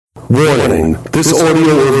Warning, this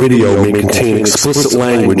audio or video may contain explicit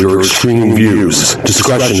language or extreme views.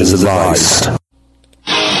 Discretion is advised.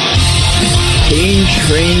 Pain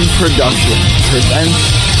Train Production presents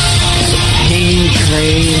Pain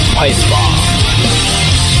Train Pipe Bomb,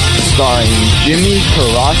 starring Jimmy,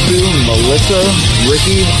 Karasu, Melissa,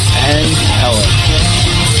 Ricky, and Helen.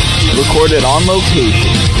 Recorded on location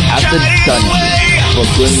at the Dungeon,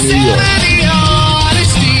 Brooklyn, New York.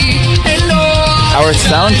 Our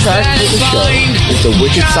soundtrack for the show is The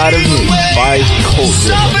Wicked Side of Me by Cold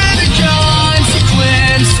River.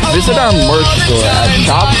 Visit our merch store at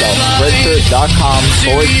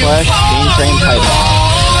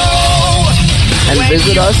shop.spreadshirt.com/PainTrainPipeBomb. And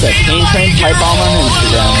visit us at Pain Train Pipe Bomb on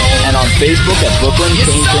Instagram and on Facebook at Brooklyn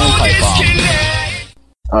Pain Train Pipe Bomb.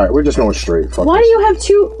 Alright, we're just going straight. Fuck why this. do you have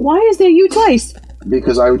two? Why is there you twice?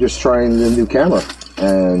 Because I was just trying the new camera.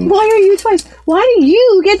 And why are you twice? Why do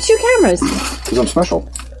you get two cameras? Because I'm special.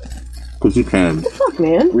 Because you can. What the fuck,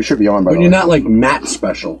 man? We should be on by the way. You're not like Matt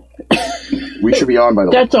special. We should be on by the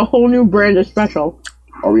way. That's a whole new brand of special.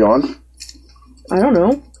 Are we on? I don't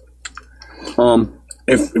know.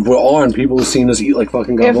 If we're on, people have seen us eat like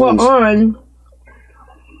fucking If we're goblins. on,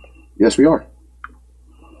 Yes, we are.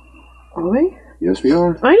 are we? Yes, we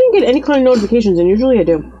are. I didn't get any kind of notifications, and usually I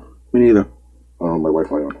do. Me neither. Oh, my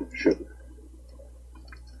Wi-Fi on. Shit.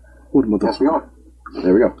 What mother- Yes, we are.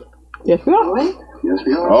 There we go. Yes, we are. Yes,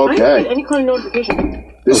 we are. I didn't get Okay. any kind of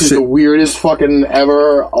notification. This is shit. the weirdest fucking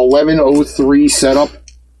ever 11:03 setup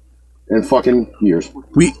in fucking years.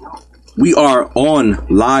 We are on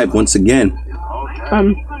live once again. I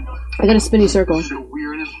got a spinny circle.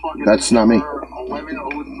 That's not me.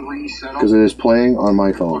 Because it is playing on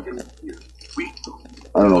my phone.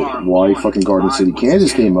 I don't know why fucking Garden City,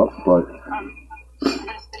 Kansas came up, but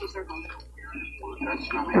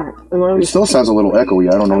Alright, it still sounds a little echoey.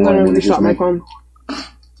 I don't know I'm why. gonna Maybe it's just restart my me. phone.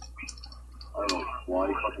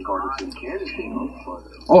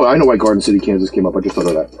 Oh, I know why Garden City, Kansas came up. I just thought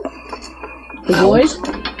of that. The boys?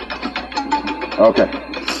 Okay.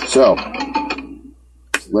 So,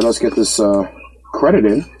 let us get this credit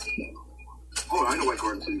in. Oh, I know why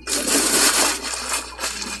Garden City,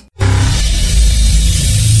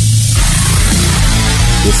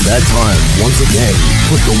 It's that time, once again,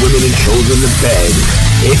 put the women and children to bed.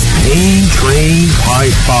 It's Pain Train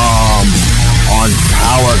Pipe Bomb on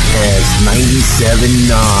Powercast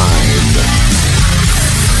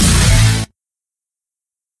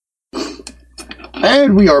 97.9.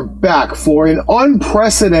 And we are back for an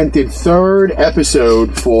unprecedented third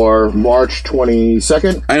episode for March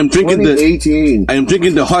 22nd, I am drinking 2018. I am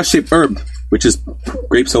drinking the heart-shaped herb, which is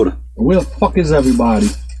grape soda. Where the fuck is everybody?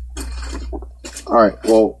 Alright,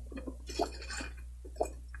 well,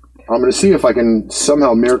 I'm going to see if I can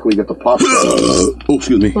somehow miraculously get the pop. Oh,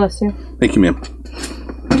 excuse me. Bless you. Thank you, ma'am.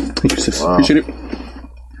 Thank you, sis. Wow. Appreciate it.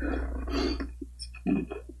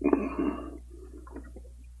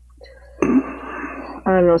 I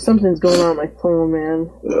don't know, something's going on with my phone, man.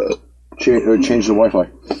 Change the Wi-Fi.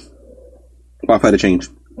 Wi-Fi to change.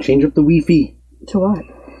 Change up the Wi-Fi. To what?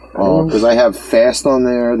 Because I have fast on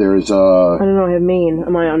there. There's, I don't know, I have main.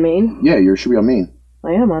 Am I on main? yeah, you should be on main.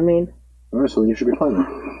 I am on main. Alright, so then you should be fine there.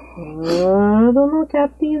 I don't know,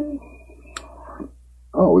 Captain.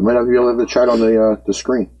 Oh, we might have to be able to have the chat on the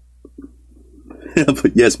screen.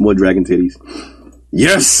 But yes, more dragon titties.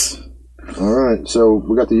 Yes! Alright, so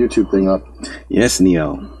we got the YouTube thing up. Yes,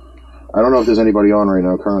 Neo. I don't know if there's anybody on right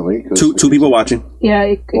now currently. Two people watching. Yeah,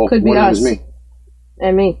 it could be one of them us. is me.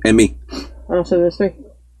 And me. And me. Oh, so there's three.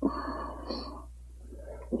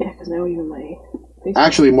 Yeah, because now even my Facebook.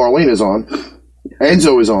 Actually, Marlene is on.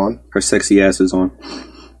 Enzo is on. Her sexy ass is on.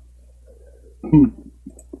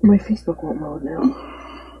 My Facebook won't load now.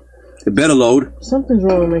 It better load. Something's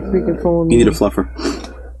wrong with my freaking phone. You need a fluffer.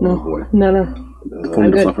 No. boy. No. The phone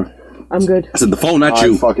need a good. fluffer. I'm good. I said the phone, not I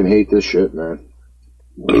you. fucking hate this shit, man.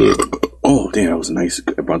 Oh, damn, that was nice.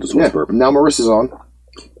 I brought this Yeah, burp. now Marissa's on.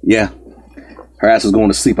 Yeah. Her ass was going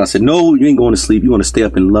to sleep. I said, no, you ain't going to sleep. You're going to stay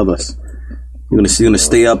up and love us. You're going to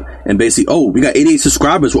stay up and basically, oh, we got 88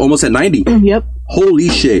 subscribers. We're almost at 90. Yep. Holy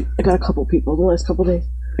shit. I got a couple people the last couple days.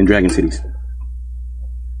 And dragon titties.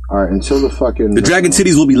 Alright, until the fucking... The dragon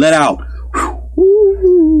titties will be let out.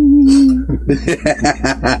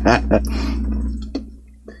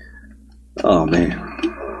 Oh, man.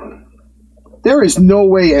 There is no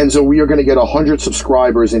way, Enzo, we are going to get 100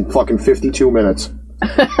 subscribers in fucking 52 minutes.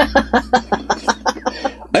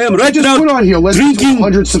 I am right Just now put on here, let's do drinking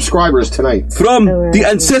 100 subscribers tonight. from the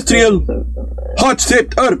ancestral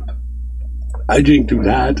heart-shaped herb. I drink to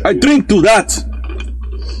that. I drink to that.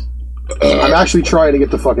 I'm actually trying to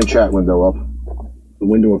get the fucking chat window up. The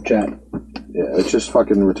window of chat. Yeah, it's just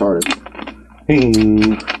fucking retarded.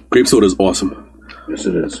 Grape soda is awesome. Yes,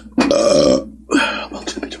 it is.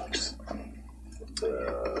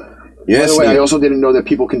 Yes. By the way, I also didn't know that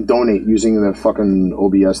people can donate using the fucking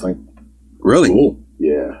OBS thing. Really? Cool.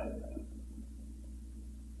 Yeah.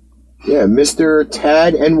 Yeah, Mr.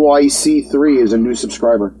 Tad NYC3 is a new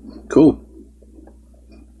subscriber. Cool.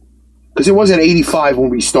 Because it was at 85 when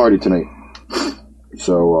we started tonight.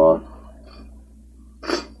 So,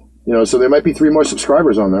 so there might be 3 more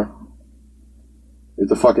subscribers on there. If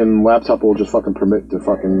the fucking laptop will just fucking permit to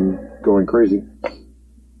fucking going crazy.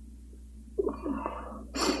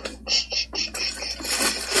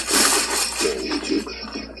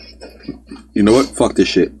 You know what? Fuck this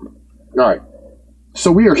shit. Alright.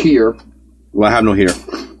 So we are here. Well, I have no hair.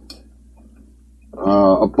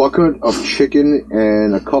 A bucket of chicken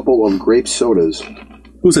and a couple of grape sodas.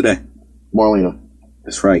 Who's today? Marlena.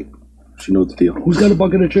 That's right. She knows the deal. Who's got a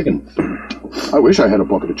bucket of chicken? I wish I had a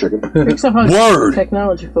bucket of chicken. Rick's a Word!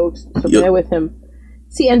 technology, folks. So Yep. bear with him.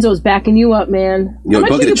 See, Enzo's backing you up, man. Yo,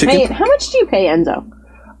 bucket of chicken? How much do you pay Enzo?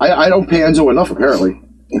 I don't pay Enzo enough, apparently.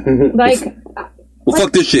 Like, Well,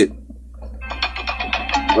 fuck this shit.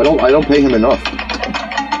 I don't pay him enough.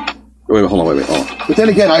 Wait, hold on, wait. Oh. But then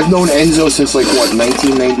again, I've known Enzo since,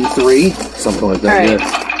 1993? Something like all that, right.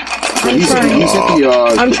 yeah. He's at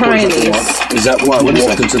the, I'm trying these. Is that what What you is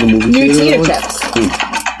walked that? into the movie New theater potato with? chips.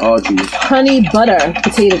 Oh, jeez. Honey butter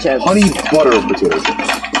potato chips. Honey butter potato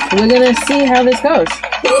chips. We're gonna see how this goes.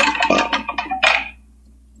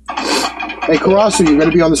 Hey, Karasu, you're going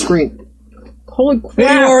to be on the screen. Holy crap.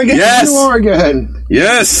 There you are again. Yes! You are again.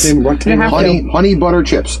 Yes! Same right You have to. Honey butter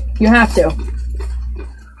chips. You have to.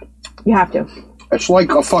 You have to. It's like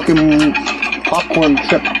a fucking popcorn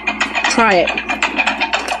chip. Try it.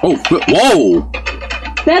 Oh, whoa!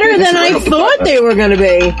 Better than I thought they were gonna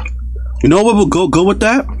be. You know what will go with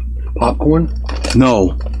that? Popcorn?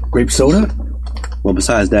 No. Grape soda? Well,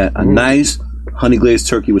 besides that, a nice honey glazed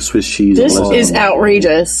turkey with Swiss cheese. This and is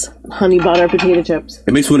outrageous. Honey butter potato chips.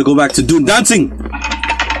 It makes me want to go back to doing dancing.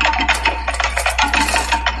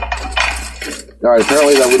 All right,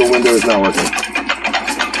 apparently that little window is not working.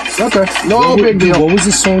 Okay, no big deal. What was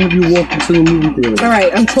the song that you walked into the movie theater? All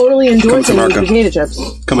right, I'm totally endorsing these America. potato chips.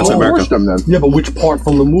 Coming to I'll America. watch them then. Yeah, but which part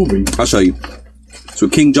from the movie? I'll show you. So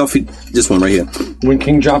King Joffrey, this one right here. When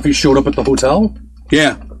King Joffrey showed up at the hotel?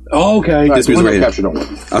 Yeah, Oh, okay. All right, This the music window right here. capture don't work.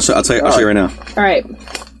 I'll tell you right now. All right.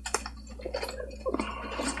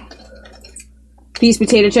 These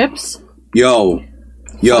potato chips. Yo,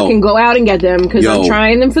 Can go out and get them because I'm Yo.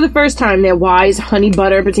 trying them for the first time. They're Wise honey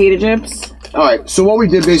butter potato chips. All right, so what we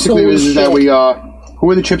did basically is that we, who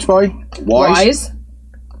are the chips by? Wise.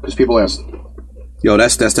 Because people asked. yo,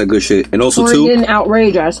 that's that good shit. And also too, Freaking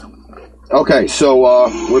outrageous. Okay, so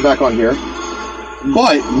we're back on here.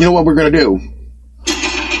 But, you know what we're going to do?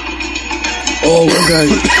 Oh, okay.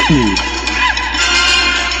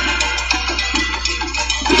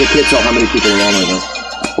 Because I can't tell how many people are on right now.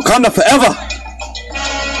 Wakanda forever.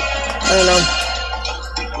 I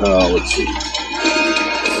don't know. Let's see.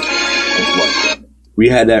 We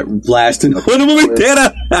had that blast in the movie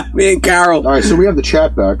theater. Me and Carol. All right, so we have the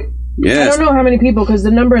chat back. I Yes, don't know how many people because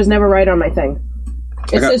the number is never right on my thing.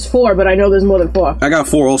 It says 4, but I know there's more than 4. I got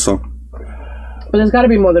 4 also. But there's got to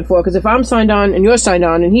be more than 4 because if I'm signed on and you're signed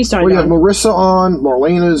on and he's signed We have on. Marissa on,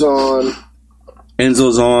 Marlena's on,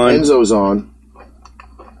 Enzo's on. Enzo's on.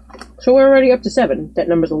 So we're already up to 7. That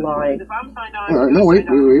number's a lie. All right, no, wait.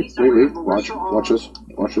 Watch this.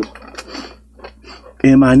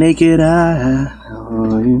 In my naked eye.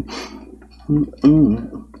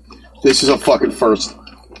 This is a fucking first.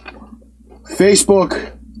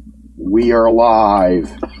 Facebook, we are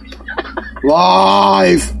live.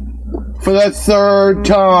 Live! For the 3rd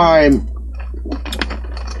time.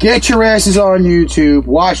 Get your asses on YouTube,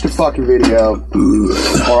 watch the fucking video,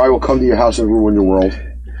 or I will come to your house and ruin your world.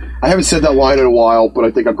 I haven't said that line in a while, but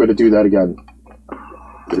I think I'm going to do that again. I'm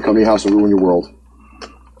going to come to your house and ruin your world.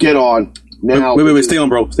 Get on. Now. Wait, stay on,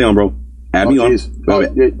 bro. Add me on. Jeez.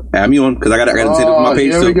 Wait. Add me on, because I got to say this on my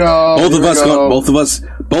page here too. we go. Both Here of us we go.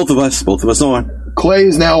 Both of us on. Clay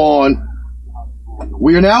is now on.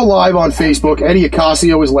 We are now live on Facebook. Eddie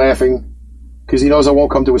Ocasio is laughing because he knows I won't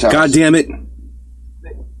come to his house. God damn it.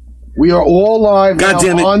 We are all live God now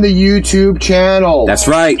damn it. on the YouTube channel. That's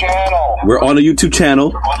right. We're on the YouTube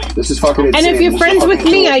channel. This is fucking insane. And if you're This is friends with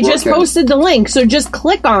fucking me, I just broadcast. posted the link, so just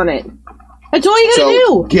click on it. That's all you gotta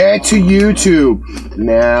So do. get to YouTube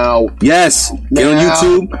now. Yes. Get on Now.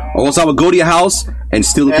 YouTube. Or else I will go to your house and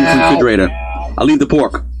steal the food from the Now. refrigerator. I'll leave the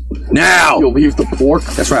pork. Now! You'll leave the pork.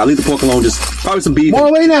 That's right, I'll leave the pork alone. Just probably some beef.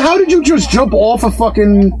 Marlena, how did you just jump off of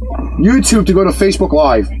fucking YouTube to go to Facebook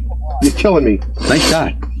Live? You're killing me. Nice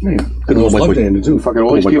shot. Good old left-handed too. Fucking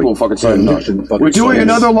all these wait, people fucking saying nothing. We're doing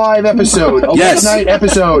another live episode. A Yes. late night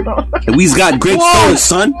episode. And we've got grape sodas,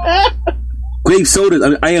 son. Grape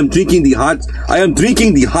sodas. I am drinking the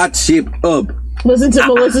hot shape up. Listen to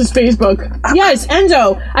Melissa's Facebook. Yes,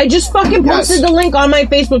 Enzo. I just fucking posted the link on my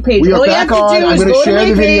Facebook page. We are all you back have to on. do I'm is going go to share to my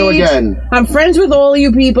the video page. again. I'm friends with all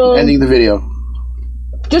you people. Ending the video.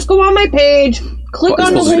 Just go on my page, click What,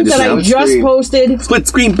 on the supposed to link do that this I now? just Screen. posted, Split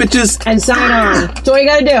screen, bitches. and sign on. That's all you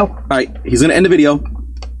gotta do. Alright, he's gonna end the video.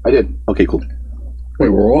 I did. Okay, cool. Wait,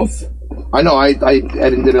 we're off? I know. I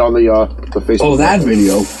edited it on the Facebook. Oh, that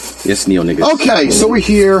video. Yes, Neo niggas. Okay, so we're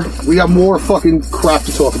here. We got more fucking crap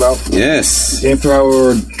to talk about, Yes. After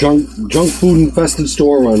our junk food infested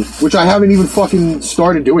store run. which I haven't even fucking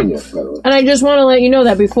started doing yet, by the way. And I just want to let you know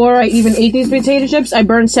that before I even ate these potato chips, I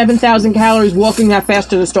burned 7,000 calories walking that fast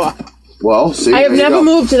to the store. Well, see, I have there you never go.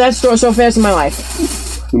 moved to that store so fast in my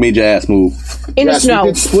life. Who made your ass move? In the Yes, snow. we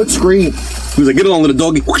did split screen. He was like, get along, little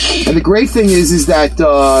doggy. Whoosh. And the great thing is that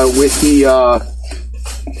with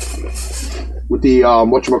the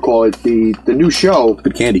whatchamacallit, the new show,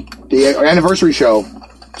 Good candy. the anniversary show,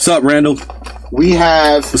 What's up, Randall? we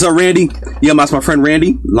have. What's up, Randy? Yeah, that's my friend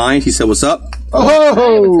Randy. Lion, he said, what's up?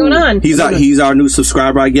 Oh, What's going on? He's our new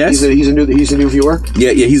subscriber, I guess. he's a new viewer.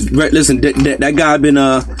 Yeah. Listen, that guy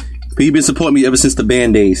been supporting me ever since the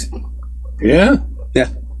band days. Yeah? Yeah.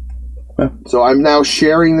 So I'm now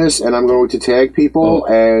sharing this, and I'm going to tag people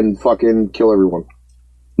and fucking kill everyone.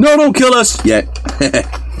 No, don't kill us yet.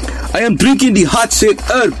 I am drinking the hot shaped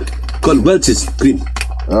herb called Welch's Green.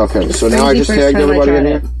 Okay, so now I Crazy just first tagged time I everybody in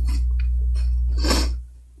tried here.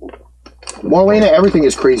 Marlena, everything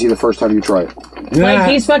is crazy the first time you try it. Like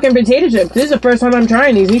these fucking potato chips. This is the first time I'm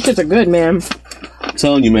trying these. These shits are good, man. I'm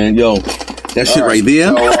telling you, man, yo, that shit right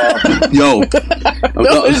there, So, yo.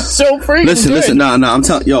 It's so freaking Listen, nah, I'm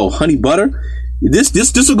telling, yo, honey butter. This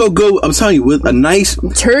will go good. I'm telling you, with a nice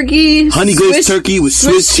Turkey, honey glazed turkey with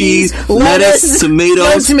Swiss cheese, lettuce, tomatoes.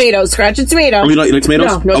 No tomatoes. Scratch a tomato. Oh, you like tomatoes?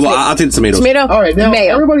 No, no well, tomatoes. I'll take the tomatoes. Tomato. all right, now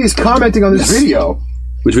mayo. everybody is commenting on this video.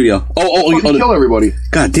 Which video? Fucking kill everybody.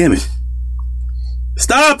 God damn it!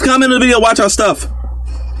 Stop commenting on the video. Watch our stuff.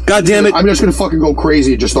 God damn it! I'm just gonna fucking go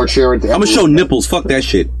crazy and just start sharing. I'm gonna show nipples. Fuck that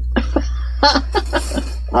shit.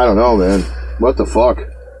 I don't know, man. What the fuck?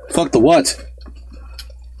 Fuck the what?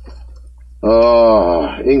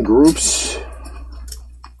 In groups,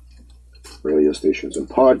 radio stations, and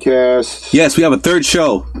podcasts. Yes, we have a third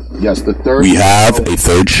show. Yes, the third. We have a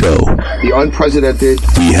third show. The unprecedented.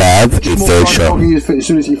 We have a third show. As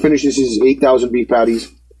soon as he finishes his 8,000 beef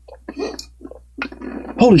patties.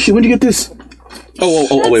 Holy shit! When'd you get this?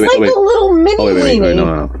 Oh, wait, It's like a little mini wait, weenie.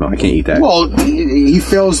 no, I can't eat that. Well, he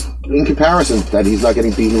fails in comparison that he's not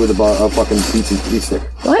getting beaten with a fucking pizza stick.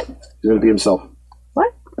 What? He's gonna be himself.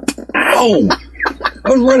 What? Ow! I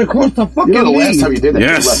was right across the fucking You know, the knee. last time you did that,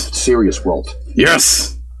 Yes. you left serious welt.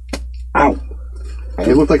 Yes. Ow.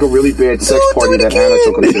 It looked like a really bad sex party that Hannah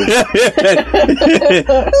took him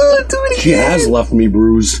to. She has left me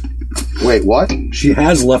bruised. Wait, what? She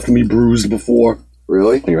has left me bruised before.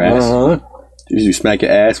 Really? Your ass. Uh-huh. Did you smack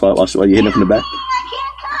your ass while you hitting it from the back?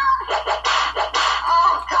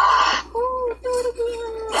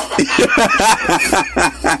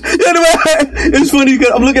 It's funny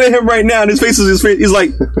because I'm looking at him right now and his face is he's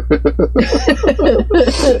like,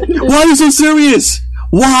 why are you so serious?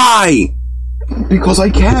 Why? Because I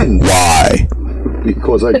can. Why?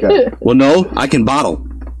 Because I can. Well, no, I can bottle.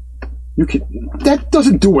 You can. That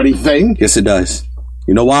doesn't do anything. Yes, it does.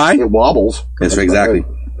 You know why? It wobbles. Yes, exactly.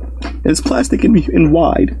 It's plastic and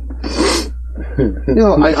wide. You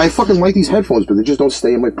know, I fucking like these headphones, but they just don't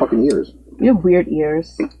stay in my fucking ears. You have weird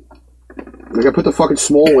ears. Like I put the fucking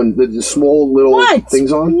small one, the small little What?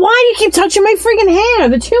 things on. Why do you keep touching my freaking hair?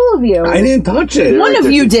 The two of you. I didn't touch it. One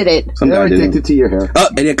of you did it. Some They're guy did addicted it. to your hair.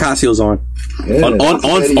 Eddie Ocasio on. Yeah. On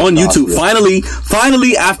YouTube. Ocasio.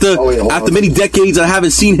 Finally, after Oh, wait, hold on. many decades, I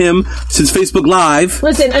haven't seen him since Facebook Live.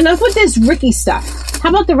 Listen, enough with this Ricky stuff. How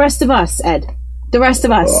about the rest of us, Ed? The rest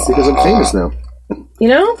of us. Because I'm famous now. You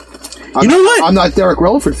know? You know what? I'm not Derek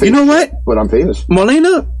Relaford famous. You know what? But I'm famous.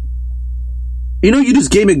 Marlena, you just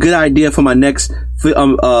gave me a good idea for my next Philly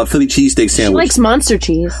cheesesteak She sandwich. likes monster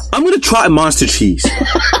cheese. I'm gonna try monster cheese.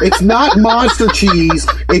 It's not monster cheese.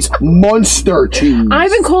 It's Munster cheese.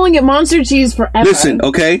 I've been calling it monster cheese forever. Listen,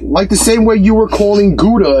 okay? Like the same way you were calling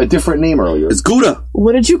Gouda a different name earlier. It's Gouda.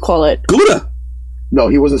 What did you call it? Gouda. No,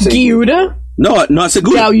 he wasn't saying Gouda? No, I said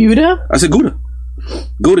Gouda. Gouda? I said Gouda.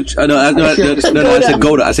 Go to no, I said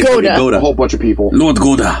Goda. I said a Goda. whole bunch of people. Lord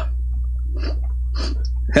Goda.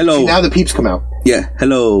 Hello. See, now the peeps come out. Yeah.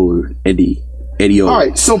 Hello, Eddie. Eddie. All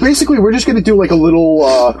right. So basically, we're just going to do like a little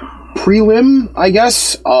prelim, I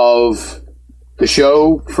guess, of the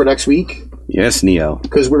show for next week. Yes, Neo.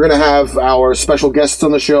 Because we're going to have our special guests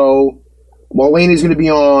on the show. Marlene's going to be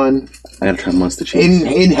on. I gotta try Monster Cheese.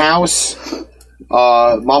 In-house.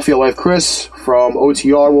 Mafia Life Chris from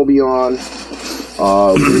OTR will be on.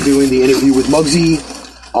 We're doing the interview with Muggsy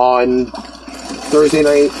on Thursday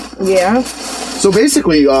night. Yeah. So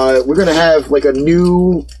basically, we're going to have like a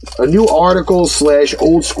new article /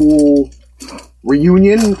 old school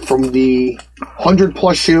reunion from the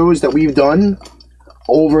 100+ shows that we've done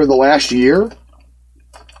over the last year.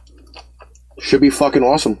 Should be fucking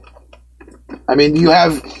awesome. I mean, you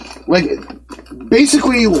have like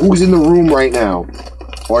basically who's in the room right now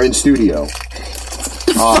or in studio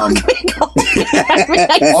are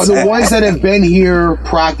the ones that have been here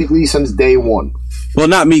practically since day one. Well,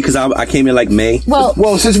 not me, because I came in like May.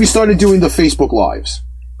 Well, since we started doing the Facebook Lives.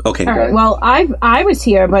 Okay. All right. Well, I was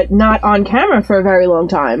here, but not on camera for a very long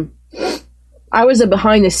time. I was a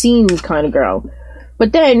behind the scenes kind of girl.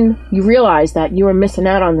 But then you realize that you were missing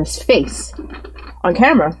out on this face on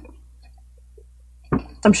camera.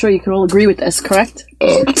 I'm sure you can all agree with this, correct?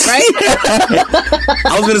 Right?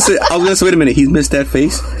 I was gonna say, wait a minute, he's missed that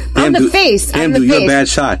face? I'm the face. Damn, dude, you're a bad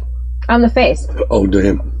shot. I'm the face. Oh,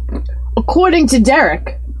 damn. According to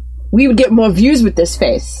Derek, we would get more views with this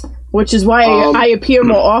face, which is why I appear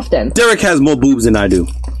more often. Derek has more boobs than I do.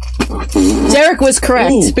 Derek was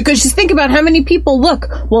correct. Ooh. Because just think about how many people look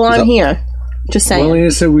while I'm here. Just saying.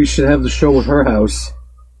 Marlena said we should have the show at her house.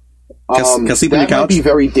 Can I sleep on the that couch? might be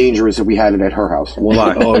very dangerous if we had it at her house.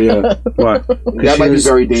 Why? Oh, yeah. Why? That might be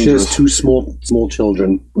very dangerous. She has 2 small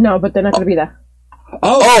children. No, but they're not going to be there.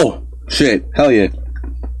 Oh! Shit. Hell yeah.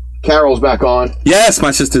 Carol's back on. Yes,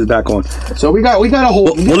 my sister's back on. So we got a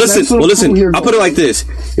whole. Well, listen. I'll put it like this: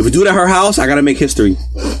 if we do it at her house, I gotta make history.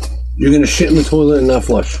 You're gonna shit in the toilet and not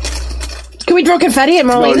flush. Can we throw confetti at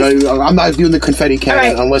Marlena? No, I'm not doing the confetti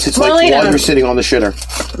cannon unless it's like while you're sitting on the shitter.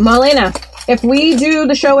 Marlena, if we do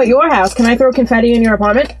the show at your house, can I throw confetti in your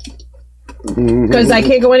apartment? Because I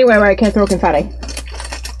can't go anywhere where I can't throw confetti.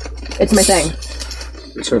 It's my thing.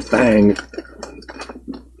 It's her thing.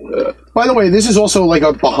 By the way, this is also like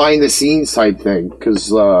a behind-the-scenes type thing, because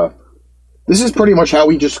this is pretty much how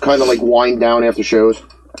we just kind of like wind down after shows.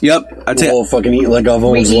 Yep, We'll fucking eat like our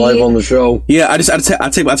own live on the show. Yeah, I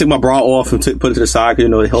take my bra off and put it to the side, cause,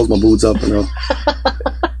 it holds my boobs up.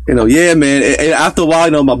 Yeah, man. After a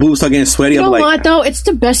while, my boobs start getting sweaty. You know what though? It's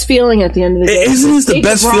the best feeling at the end of the day. Isn't this the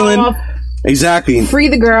best feeling? Off, exactly. Free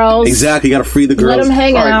the girls. Exactly. You gotta free the girls. Let them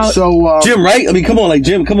hang out. So Jim, right? I mean, come on,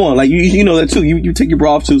 Jim, come on, you know that too. You take your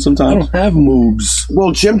bra off too I sometimes. don't have moobs.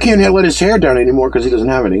 well, Jim can't let his hair down anymore because he doesn't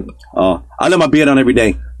have any. I let my beard on every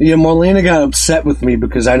day. Yeah, Marlena got upset with me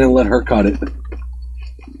because I didn't let her cut it.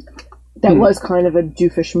 That was kind of a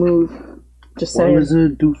doofish move. Just Why saying. was it a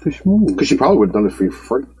doofus move? Because she probably would have done it for you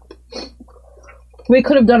for free. We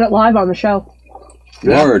could have done it live on the show.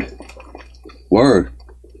 Yeah. Word.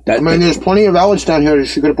 There's plenty of outlets down here.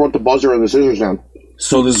 She could have brought the buzzer and the scissors down.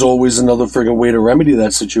 So there's always another friggin' way to remedy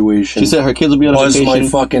that situation. She said her kids will be on Buzz vacation. my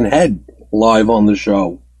fucking head live on the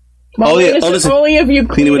show. Oh, yeah. Marlena, Listen. only if you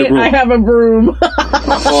clean it with a it, broom. I have a broom.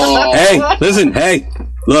 Hey, listen,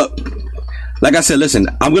 look. Like I said, listen,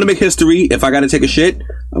 I'm gonna make history. If I gotta take a shit,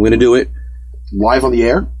 I'm gonna do it. Live on the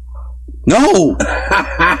air? No!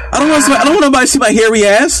 I don't want nobody to see my hairy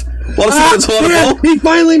ass while it's on the toilet bowl. He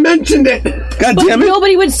finally mentioned it! God But damn it.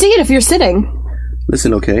 nobody would see it if you're sitting.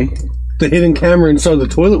 Listen, okay? The hidden camera inside the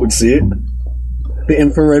toilet would see it. The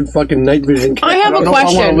infrared fucking night vision camera. I have a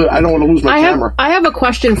question. I don't want to lose my camera. I have a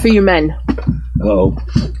question for you men. Oh.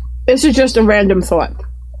 This is just a random thought.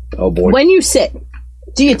 Oh boy. When you sit,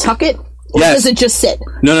 do you tuck it? Or Yes. does it just sit?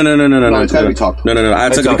 No. It's gotta be tucked. No. I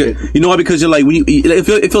tuck tuck it because, you know why? Because you're like, when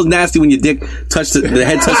it feels nasty when your dick touch the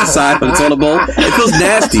head touch the side, but it's on the bowl. It feels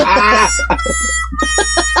nasty.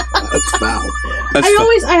 That's foul.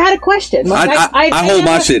 I had a question. Like, I hold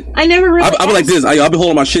my shit. I never really I'll be like this. I'll be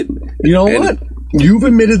holding my shit. You know what? You've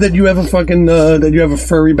admitted that you have a fucking, that you have a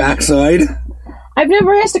furry backside. I've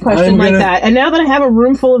never asked a question like that. And now that I have a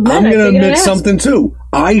room full of men, I'm I gonna figured I'd admit ask. something too.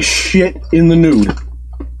 I shit in the nude.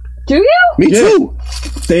 Do you? Me too.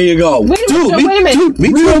 There you go. Wait a minute. Dude,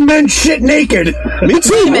 me Real too. men shit naked. Me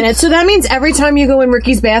too. Wait a minute. So that means every time you go in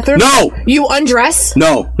Ricky's bathroom, No. you undress?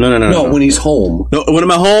 No. No, when he's home. No, when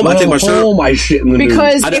I'm at home, I take my shirt. home, I shit in the nude.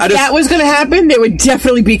 Because I if just- that was going to happen, there would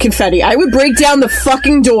definitely be confetti. I would break down the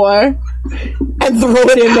fucking door. and throw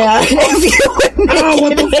it in there. If you were naked.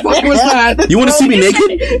 What the fuck was that? You want to see me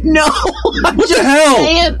naked? No. What the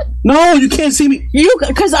hell? No, you can't see me.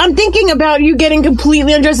 Because I'm thinking about you getting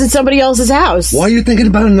completely undressed in somebody else's house. Why are you thinking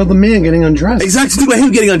about another man getting undressed? Exactly. Think about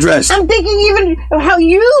him getting undressed. I'm thinking even of how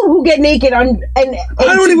you who get naked and I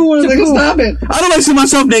don't even want to think. Stop it. I don't like seeing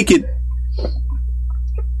myself naked.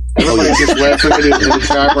 Everybody's just laughing in the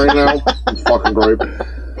chat right now. It's fucking great.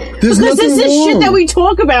 There's Because nothing this is wrong. shit that we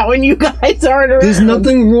talk about when you guys aren't around. There's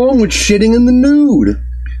nothing wrong with shitting in the nude.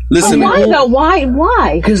 Listen, Why though?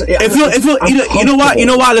 Why? Because you know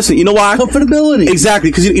why? Listen, you know why? Comfortability.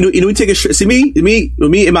 Exactly, because we take a shirt. See me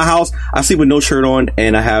in my house, I sleep with no shirt on,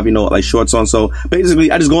 and I have like shorts on. So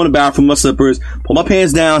basically, I just go in the bathroom, my slippers, pull my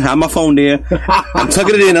pants down, have my phone there, I'm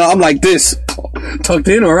tucking it in, and I'm like this, tucked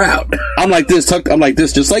in or out. I'm like this,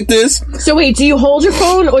 just like this. So wait, do you hold your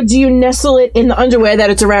phone or do you nestle it in the underwear that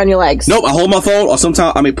it's around your legs? Nope, I hold my phone, or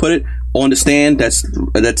sometimes I may put it on the stand that's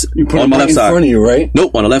You put on it my right left in side. front of you, right?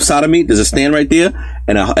 Nope, on the left side of me, there's a stand right there,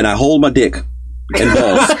 and I hold my dick and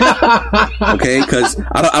balls. Okay, because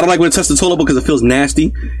I don't like when it touches the toilet bowl because it feels nasty.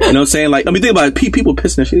 You know what I'm saying? Like, I mean, think about it. People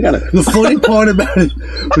pissing and shit. You gotta. The funny part about it,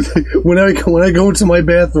 when I go into my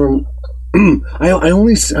bathroom, I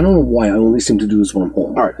don't know why I only seem to do this when I'm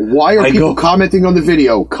home. All right, why are people commenting on the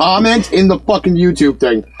video? Comment in the fucking YouTube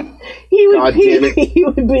thing. He would God damn it. he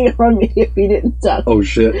would be on me if he didn't talk. Oh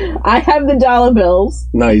shit! I have the dollar bills.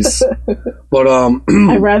 Nice, but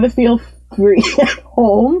I'd rather feel free at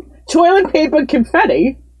home. Toilet paper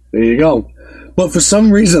confetti. There you go. But for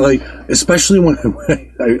some reason, like, especially when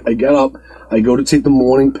I get up, I go to take the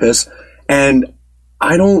morning piss, and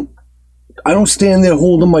I don't stand there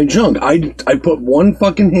holding my junk. I put one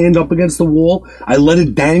fucking hand up against the wall, I let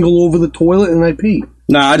it dangle over the toilet, and I pee.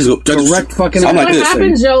 Nah, I just go direct fucking. I'm like what this.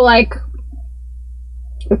 happens, Joe? Like,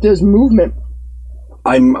 if there's movement.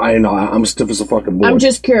 I'm stiff as a fucking board. I'm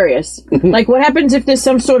just curious. Like, what happens if there's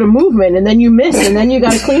some sort of movement and then you miss and then you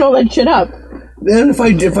got to clean all that shit up? Then if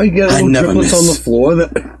I get little driplets on the floor,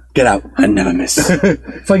 get out. I never miss.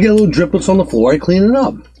 If I get little driplets on the floor, I clean it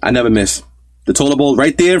up. I never miss. The toilet bowl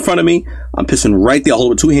right there in front of me. I'm pissing right there. I hold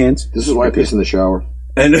it with two hands. This is why I piss in the shower.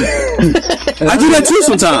 And I do that too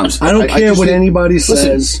sometimes. I don't care what anybody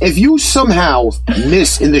says. If you somehow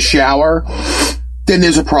miss in the shower, then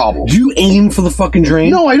there's a problem. Do you aim for the fucking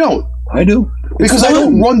drain? No, I don't. I do. Because I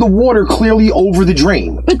don't run the water clearly over the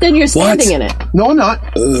drain. But then you're standing in it. No, I'm not.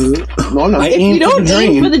 No, I'm not. If you don't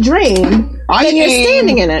aim for the drain, then you're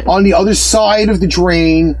standing in it. On the other side of the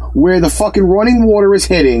drain where the fucking running water is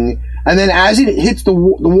hitting, and then as it hits the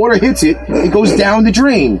water hits it, it goes down the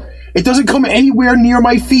drain. It doesn't come anywhere near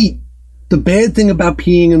my feet. The bad thing about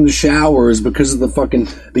peeing in the shower is because of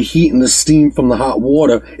the heat and the steam from the hot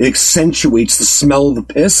water, it accentuates the smell of the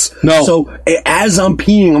piss. No. So as I'm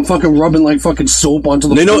peeing, I'm fucking rubbing like fucking soap onto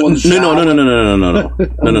the floor of the shower.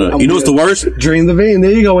 No. You know what's the worst? Drain the vein.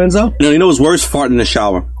 There you go, Enzo. No, you know what's worse? Farting in the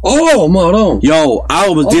shower. Oh, Mardo. Yo, I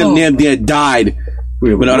was damn near died.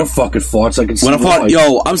 When I fucking farts, I can see. When I fart,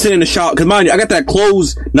 I'm sitting in the shower because mind you, I got that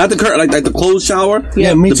closed, not the curtain, like the closed shower.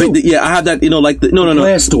 Yeah, me too. I have that. Like no.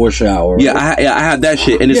 Glass door shower. Yeah, I have that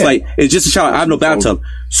shit, and it's like it's just a shower. I have no bathtub,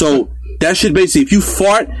 so that shit basically, if you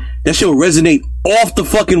fart, that shit will resonate off the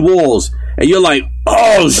fucking walls, and you're like,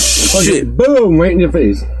 oh shit, boom, right in your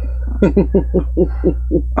face.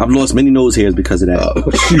 I've lost many nose hairs because of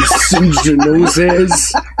that. You singed your nose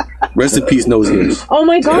hairs. Rest in peace, nose hairs. Oh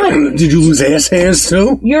my god! Did you lose ass hairs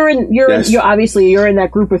too? You're in that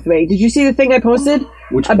group with me. Did you see the thing I posted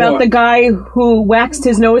about the guy who waxed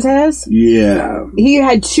his nose hairs? Yeah. He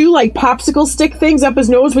had two like popsicle stick things up his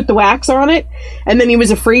nose with the wax on it, and then he was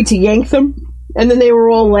afraid to yank them, and then they were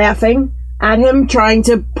all laughing at him trying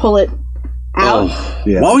to pull it out. Oh,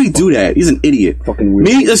 yeah. Why would he do that? He's an idiot. Fucking weird.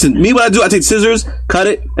 Me, what I do, I take scissors, cut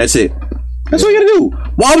it, that's it. That's all you gotta do.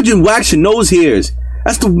 Why would you wax your nose hairs?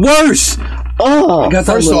 That's the worst. Oh,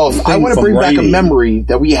 first off, I want to bring back a memory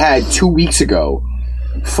that we had 2 weeks ago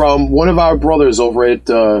from one of our brothers over at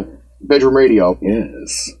Bedroom Radio.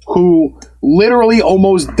 Yes. Who literally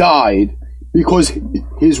almost died because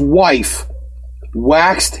his wife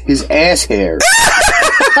waxed his ass hairs.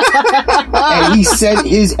 And he said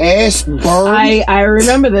his ass burned. I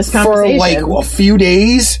remember this conversation. For like a few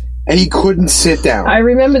days. And he couldn't sit down. I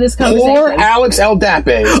remember this conversation. Poor Alex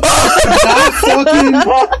Aldape not fucking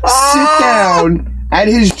sit down at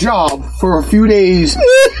his job for a few days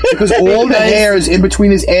because all the hairs in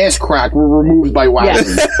between his ass crack were removed by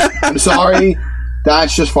waxing. Yes. I'm sorry.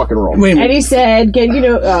 That's just fucking wrong. Wait a And minute. he said,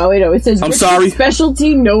 it says, I'm Richard's sorry.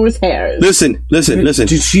 specialty nose hairs. Listen.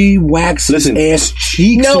 Did she wax his Listen. ass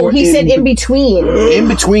cheeks? No, or he said in between. In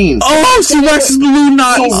between. Oh, she waxes balloon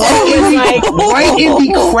knots. It was like, Right in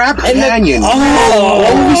the crap canyon. Oh,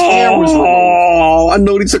 All his hair was removed. I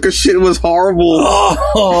know he took a shit. It was horrible.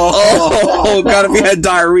 Oh, God, if he had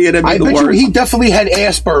diarrhea, that'd be I the bet you worst. he definitely had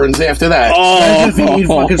ass burns after that. Imagine if he eat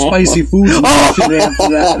fucking spicy food and shit after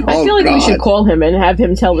that. I feel like we should call him and have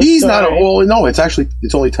him tell the He's story. not. Well, no,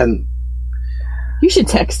 it's only 10. You should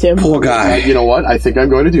text him. Poor guy. You know what? I think I'm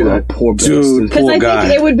going to do that. Poor Dude, bastard. Because poor I guy.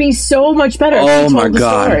 think it would be so much better if Oh he my told the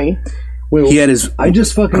God. story. Wait, He had his... I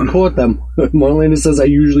just fucking caught them. Marlena says I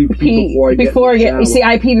usually pee before I get in the shower. You see,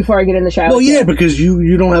 I pee before I get in the shower. Well, yeah, because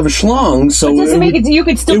you don't have a schlong, so It doesn't make it. You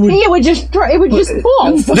could still pee. It would just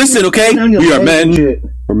fall. Listen, okay? Down your We are leg men. and shit.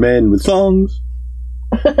 We're men with thongs.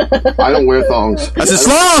 I don't wear thongs. I said don't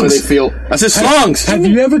know how slongs. they feel. I said slongs. Have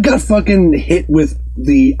you ever got fucking hit with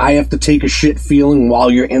the I have to take a shit feeling while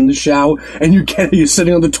you're in the shower and you're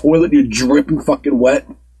sitting on the toilet, you're dripping fucking wet?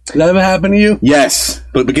 Did that ever happen to you? Yes.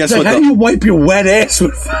 But guess It's like, what? how do you wipe your wet ass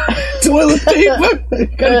with toilet paper? You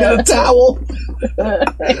gotta get a towel.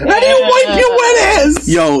 How do you wipe your wet ass?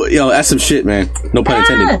 Yo, that's some shit, man. No pun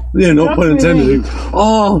intended. Yeah, no pun intended.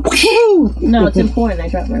 Oh, No, it's important. I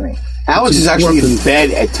dropped my ring. Alex is actually in bed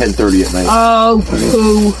at 10:30 at night. Oh,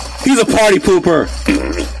 poo. He's a party pooper.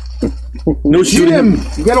 No shooting. Jim,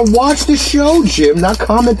 you gotta watch the show, Jim. Not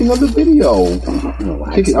commenting on the video.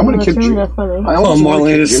 I'm gonna kick Jim. I also wanna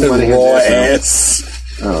Marlena kick Jim said by the raw ass.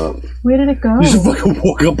 ass. Where did it go? You should fucking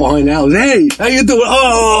walk up behind Alex. Hey, how you doing?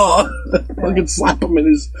 Oh, fucking slap him in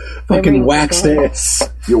his fucking ring waxed is gone. ass.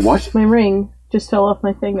 Your what? My ring just fell off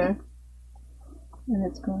my finger. And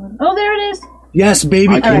it's gone. Oh, there it is. Yes,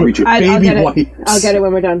 baby. I can't reach it. I'll Baby get it. wipes. I'll get it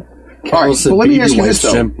when we're done. All right, but let me ask you this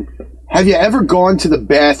though: Jim. have you ever gone to the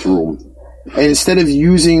bathroom and instead of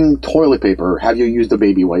using toilet paper, have you used a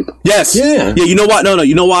baby wipe? Yes. Yeah. Yeah, you know why? No,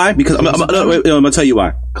 you know why? Because I'm going to tell you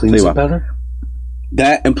why. Cleans Tell it you why. better?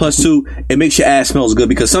 That, and plus two, it makes your ass smells good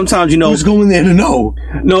because sometimes, Who's going there to know?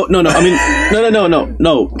 No. I mean,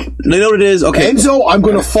 no. You know what it is? Okay. Enzo, I'm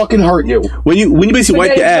gonna fucking hurt you. When you basically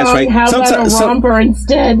wipe your ass, right? How about a romper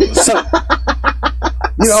instead?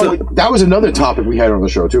 You know, that was another topic we had on the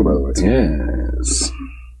show too, by the way. Yes.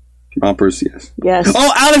 rompers, yes. Yes.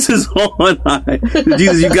 Oh, Alex is on. Hi.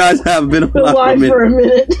 Jesus, you guys have been on Live for a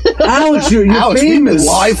minute. Alex, you're Alex, we've been famous.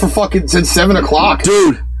 live for fucking since 7 o'clock.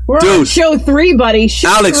 Dude. We're on show 3, buddy. Show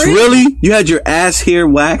Alex, 3? really? You had your ass hair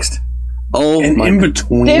waxed? Oh, And my in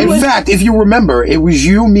between. It In was- fact, if you remember, it was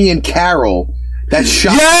you, me, and Carol that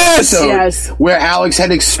shot Yes! the episode Yes. where Alex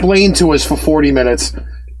had explained to us for 40 minutes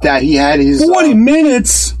that he had his... 40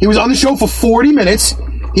 minutes? He was on the show for 40 minutes.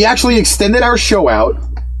 He actually extended our show out.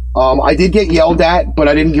 I did get yelled at, but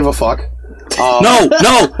I didn't give a fuck. No,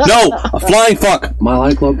 a flying fuck. My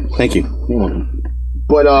Life Club. Thank you.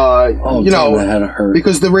 But, Oh, you know, damn, that had to hurt.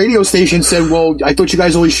 because the radio station said, well, I thought you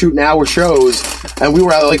guys only shoot an hour shows, and we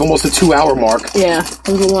were at like almost a 2-hour mark. Yeah. It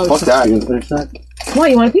was a long Fuck that. You gonna finish that?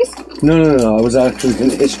 What, you want a piece? No. I was actually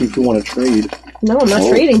going to ask you if you want to trade. No, I'm not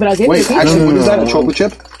trading, but I'll give you a Wait, piece. actually, what is that? A No. chocolate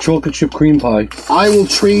chip? Chocolate chip cream pie. I will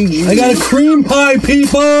trade you... I got a cream pie,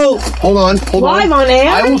 people! Hold on. Live on air?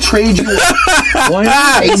 I will trade you Why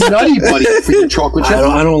not? a Nutty Buddy for your chocolate chip.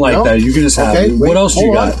 I don't like No? that. You can just have Okay, it. wait, What else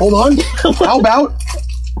you got? Hold on. How about...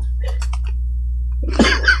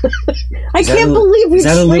 I can't believe we're Is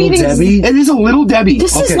that a little trading. Debbie? It is a Little Debbie.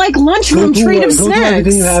 This is Okay. like lunchroom trade of Go through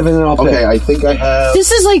everything snacks. you have and then I'll pick. Okay, I think I have...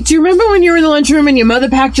 This is like, do you remember when you were in the lunchroom and your mother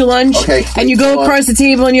packed your lunch? Okay. And you go across the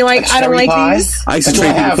table and you're like, I don't cherry like pie. these? I used to That's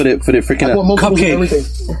trade what I people for the I freaking... want multiples of Cupcake.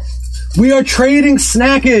 everything. We are trading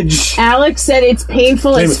snackage. Alex said it's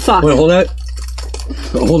painful Wait, as fuck. Wait, hold that.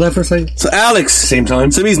 Hold that for a second. So, Alex. Same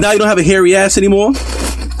time. So it means now you don't have a hairy ass anymore?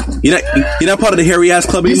 You're not part of the hairy ass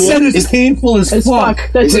club He anymore? said it's painful as As fuck.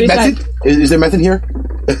 fuck. That's Is what it he said. method? Is there method here?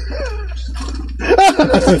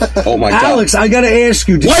 Oh my god. Alex, I gotta ask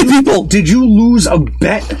you. White people! Did you lose a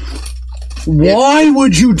bet? Why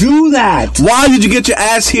would you do that? Why did you get your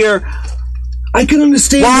ass here? I can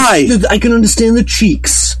understand. Why? I can understand the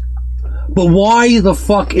cheeks, but why the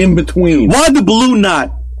fuck in between? Why the balloon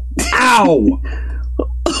knot? Ow!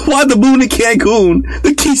 Why the moon in Cancun?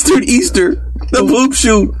 The Keystone Easter? The boob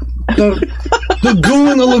shoot? The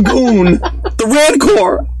goon, the lagoon, The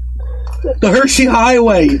Rancor? the Hershey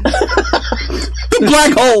Highway, The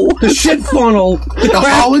black hole? the shit funnel, the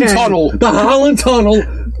Holland Tunnel. the Holland Tunnel.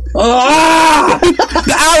 Ah!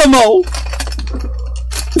 The Alamo?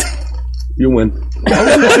 You win.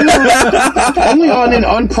 Only on an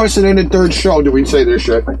unprecedented third show do we say this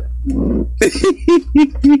shit.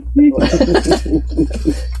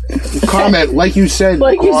 Comment, like you said.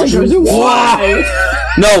 Like you said, why?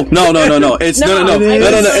 No. It's no.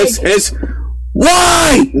 It's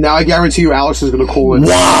why? Now I guarantee you, Alex is going to call it.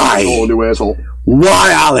 Why? Call a new asshole. Why,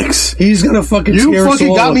 Alex? He's gonna fucking. You scare us fucking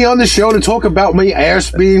all got up. me on the show to talk about my ass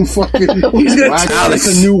being fucking. He's gonna waxed. tell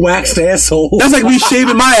us a new waxed asshole. That's like me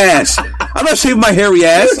shaving my ass. I'm not shaving my hairy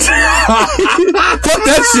ass. Fuck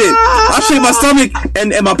that shit. I shave my stomach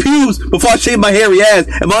and my pubes before I shave my hairy ass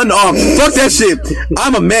and my underarm. Fuck that shit.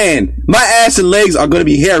 I'm a man. My ass and legs are gonna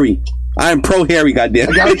be hairy. I am pro hairy, goddamn.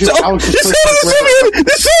 I got you, Alex. The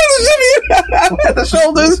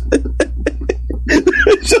shoulders.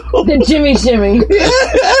 The Jimmy Shimmy.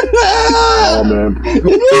 Oh man!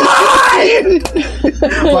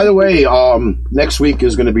 By the way, next week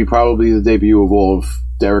is going to be probably the debut of all of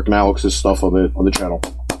Derek and Alex's stuff on the channel.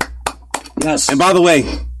 Yes. And by the way,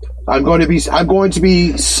 I'm going to be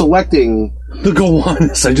selecting The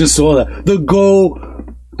Gowanus. I just saw that. The Gowanus.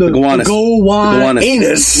 The Gowanus.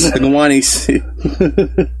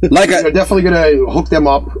 Like They're definitely going to hook them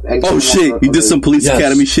up. And oh shit! You did some police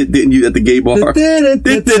academy shit, didn't you, at the gay bar? The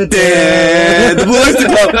boys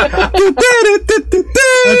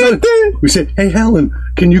club. We said, "Hey Helen,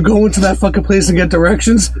 can you go into that fucking place and get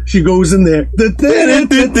directions?" She goes in there.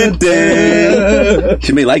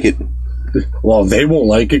 She may like it. Well, they won't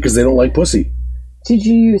like it because they don't like pussy. Did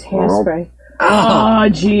you use hairspray? Oh,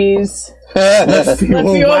 jeez. Left Field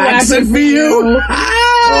waxing for you.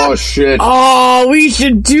 Oh shit! Oh, we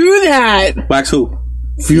should do that. Wax who?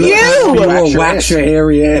 You Wax your wax ass. your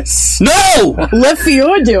hairy ass. No! Let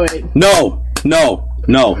Fior do it. No.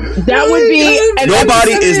 That would be an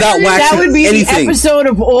Nobody episode- is not waxing That would be anything. the episode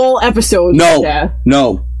of all episodes. Yeah.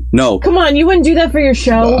 No. Come on, you wouldn't do that for your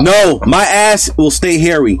show. No, my ass will stay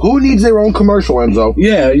hairy. Who needs their own commercial, Enzo?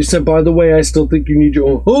 Yeah, you said, by the way, I still think you need your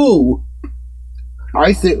own. Who?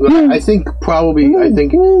 I think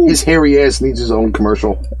his hairy ass needs his own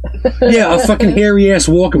commercial. Yeah, a fucking hairy ass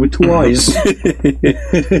walker with two eyes. We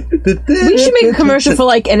should make a commercial for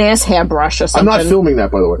like an ass hairbrush or I'm something. not filming that,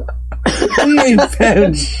 by the way. We ain't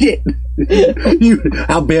found shit.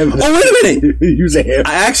 How bad? Oh, wait a minute. Use a hair.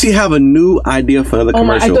 I actually have a new idea for another Oh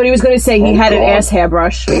my! I commercial. thought he was going to say he had an God. ass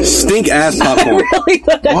hairbrush. Stink ass popcorn. Really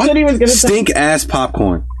thought that's what he was going to say. Stink ass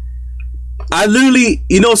popcorn. I literally,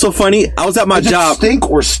 you know what's so funny? I was at my Is it job. stink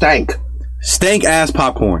or stank? Stank ass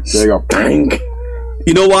popcorn. There you go. Bang.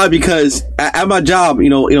 You know why? Because at my job, you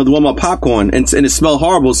know, the one with popcorn, and it smelled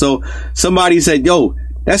horrible. So somebody said, "Yo,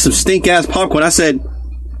 that's some stink ass popcorn." I said,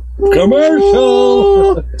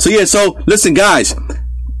 Commercial. "So yeah, so listen, guys,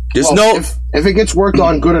 just Well, know." if it gets worked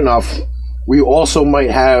on good enough, we also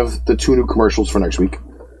might have the 2 new commercials for next week.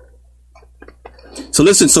 So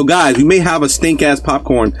listen, so guys, we may have a stink ass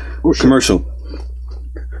popcorn commercial.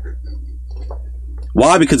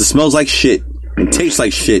 Why? Because it smells like shit and tastes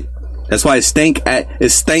like shit. That's why it's stank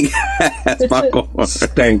ass popcorn.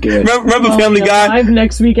 Stank ass. Remember Family Guy? Live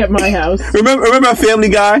next week at my house. Remember our Family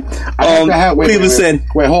Guy? I have to have, Cleveland said,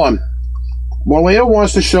 wait, hold on. Marlena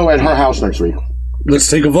wants to show at her house next week. Let's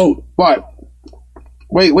take a vote. But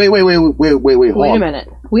wait, hold Wait a on. minute.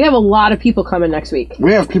 We have a lot of people coming next week.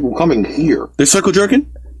 We have people coming here. "They're circle jerking."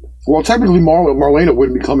 Well, technically, Marlena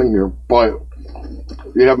wouldn't be coming here, but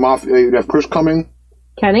you'd have Chris coming.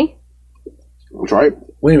 Kenny? That's right.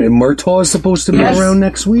 Wait a minute, Murtaugh is supposed to be Yes. around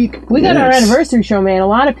next week? We got our anniversary show, man. A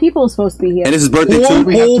lot of people are supposed to be here. And it's his birthday too.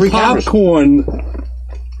 We have Whole 3 cameras. popcorn.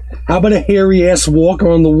 How about a hairy ass walker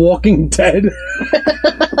on The Walking Dead?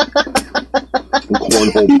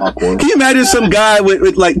 Cornhole popcorn. Can you imagine some guy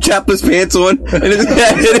with like chapless pants on and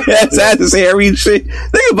his ass is hairy and shit?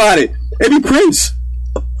 Think about it. It'd be Prince.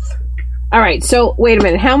 All right, so wait a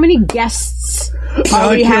minute. How many guests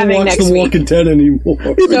are I we can't having watch next The week? Walking Dead anymore.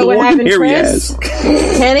 So we're having Hairy Chris, ass.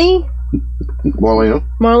 Kenny, Marlena.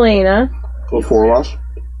 Marlena, So 4 of us.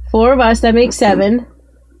 4 of us. That makes 7.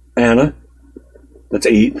 Anna. That's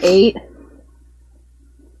 8. 8.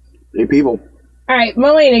 8 people. All right,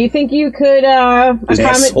 Marlena, you think you could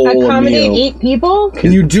asshole accommodate Emil. 8 people?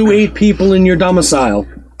 Can you do 8 people in your domicile?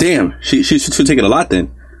 Damn, she should take it a lot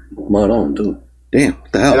then. Come on, dude. Damn,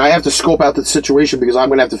 what the hell? And I have to scope out the situation because I'm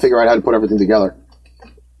going to have to figure out how to put everything together.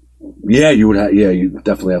 Yeah, you would. You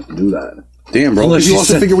definitely have to do that. Damn, bro. Unless You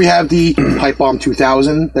also figure we have the Pipe Bomb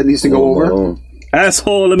 2000 that needs to go over.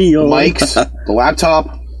 Asshole of me, yo. Mics, the laptop,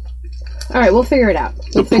 All right, we'll figure it out.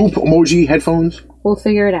 the poop emoji headphones. We'll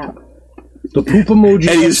figure it out. The poop emoji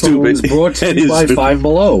Eddie is headphones stupid. brought to Eddie you is by stupid. Five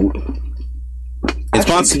Below.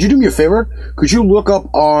 Actually, could you do me a favor? Could you look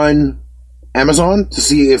up on Amazon to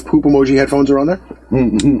see if poop emoji headphones are on there?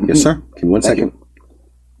 Yes, sir. Give me 1 second.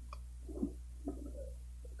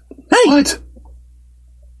 Hey, What?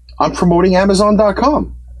 I'm promoting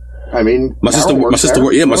Amazon.com. I mean, my sister works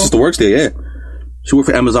there. Yeah, she worked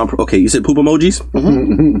for Amazon. Okay, you said poop emojis.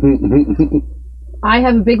 I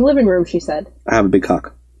have a big living room, she said. I have a big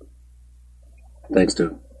cock. Thanks,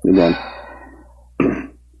 dude. You're wrong.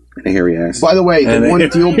 And a hairy ass. By the way, the one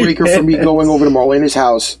deal breaker for me going over to Marlena's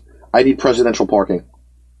house, I need presidential parking.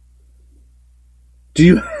 Do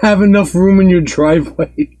you have enough room in your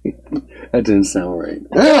driveway? That didn't sound right.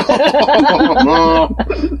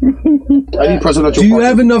 I need presidential Do you parking.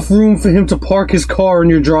 have enough room for him to park his car in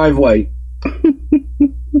your driveway?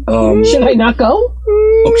 Should I not go?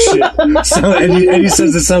 Oh shit! Eddie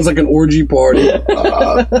says it sounds like an orgy party.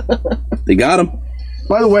 They got him.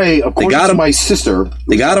 By the way, according got to him. my sister,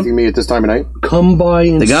 They got him. me at this time of night, Come by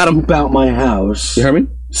and They got him. scoop out my house. You heard me?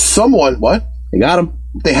 someone, what? They got him.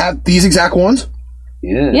 They have these exact ones?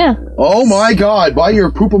 Yeah. Yeah. Oh my god, buy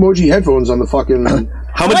your poop emoji headphones on the fucking...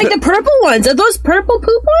 How I much? like the purple ones. Are those purple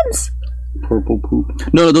poop ones? Purple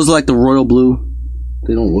poop. No, those are like the royal blue.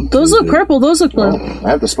 They don't look. Those look purple. Those look blue. I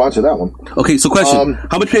have to sponsor that one. Okay, so question: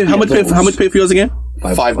 how much pay for yours again?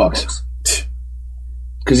 $5.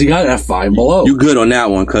 Because you got that $5 below. You good on that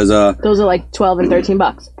one? Cause Those are like $12 and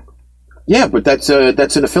 $13. Yeah, but that's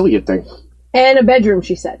an affiliate thing. And a bedroom,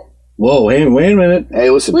 she said. Whoa! Wait a minute. Hey,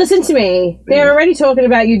 listen. Listen to me. They're already talking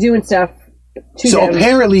about you doing stuff to So them.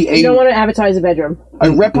 apparently You don't want to advertise a bedroom. a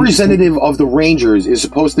representative of the Rangers is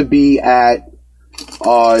supposed to be at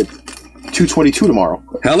 222 tomorrow.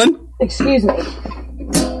 Helen, Excuse me.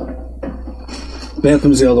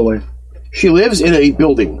 Bathroom's the other way. She lives in a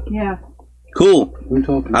building, Yeah. cool. What are you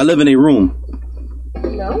talking? I live in a room.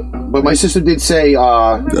 No? but my sister did say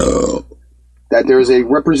that there is a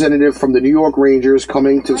representative from the New York Rangers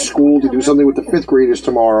coming to school to do something with the 5th graders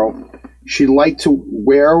tomorrow. She'd like to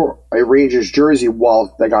wear a Rangers jersey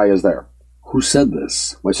while that guy is there. Who said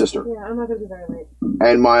this? My sister. Yeah, I'm not going to be very late.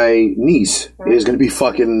 And my niece is going to be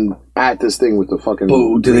fucking at this thing with the fucking...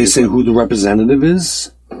 Oh, did they say who the representative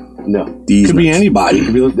is? No. These Could be nuts. anybody. It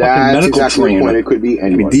could be the fucking That's medical exactly the point. trainer. It could be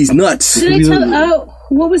anybody. These nuts. Did I tell?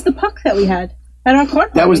 Oh, what was the puck that we had at our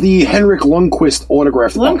court? That was the Henrik Lundqvist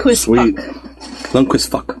autographed puck. Lundqvist Sweet. puck. Lundqvist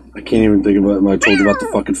fuck. I can't even think about it when I told you about the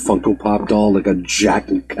fucking Funko Pop doll that got jacked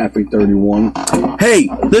in Cafe 31. Hey,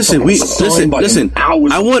 listen, Signed by listen. an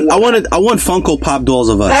hour's I want Funko Pop dolls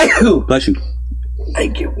of us. Bless you.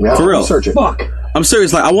 Thank you. Yeah, For real. I'll search it. Fuck. I'm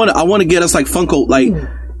serious. Like I want to get us like Funko. Like,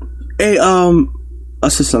 hey,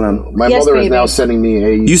 assistant. My Yes, mother is baby. now sending me a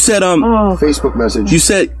You said Oh, Facebook message. you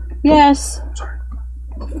said yes.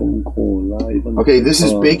 Phone call live. Okay, this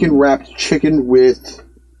is bacon wrapped chicken with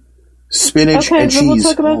spinach Okay, and but we'll cheese.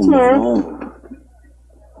 talk about it tomorrow. Oh.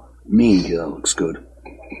 Mean girl looks good.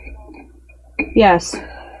 Yes.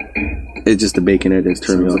 it's just the bacon that is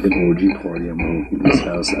turning Sounds me like on. an orgy party at my uncle's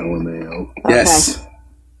house, LMAO. Yes,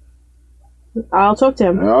 I'll talk to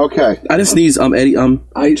him. Okay. I didn't sneeze. Eddie.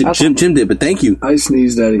 Jim did, but thank you, I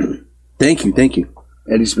sneezed, Eddie. thank you.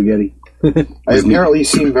 Eddie Spaghetti. I apparently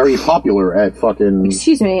seem very popular at fucking...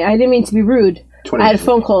 Excuse me. I didn't mean to be rude. 20. I had a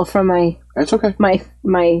phone call from my That's okay. family,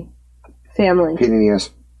 Pain in the ass.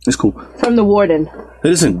 It's cool. from the warden. Hey,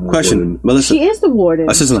 listen, question, Melissa. She is the warden.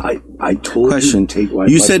 Assistant. I told Question. you to take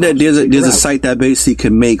You said that there's a site that basically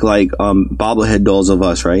can make like bobblehead dolls of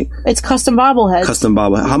us, right? It's custom bobbleheads. Custom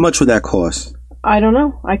bobblehead. How much would that cost? I don't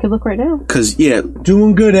know. I could look right now. Because yeah,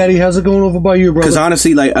 Doing good, Eddie. How's it going over by you, brother? because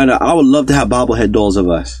honestly, like I would love to have bobblehead dolls of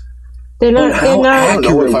us. They're not. They're I not.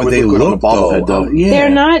 don't know if I would look good on a bobblehead, though. Yeah. They're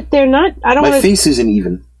not. They're not. I don't My want to. face isn't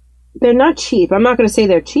even. They're not cheap. I'm not going to say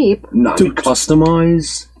they're cheap. Not to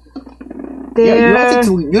customize. Yeah, They're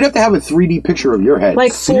you'd have to have a 3D picture of your head.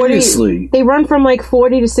 like 40. Seriously? They run from like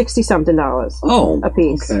 $40 to $60 something Oh, a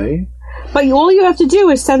piece. okay. But all you have to do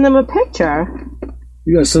is send them a picture.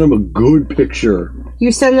 You gotta send him a good picture.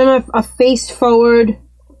 You send them a face forward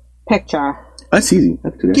picture. That's easy. I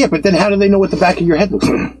could do that. Yeah, but then how do they know what the back of your head looks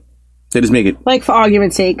like? They just make it. Like for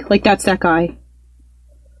argument's sake, like that's that guy.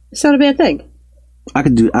 It's not a bad thing. I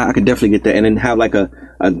could definitely get that, and then have like a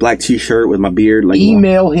black T-shirt with my beard. Like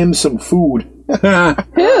Email him some food.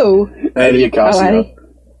 Who? Eddie Acasio. Eddie.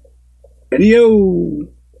 Eddie-o.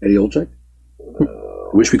 Eddie Olczyk?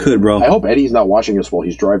 Wish we could, bro. I hope Eddie's not watching us while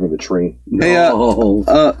he's driving the train. Hey, Oh.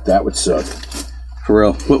 That would suck. for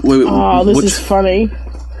real. Wait, Oh, this which- is funny.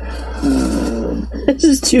 This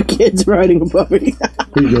is two kids riding a puppy.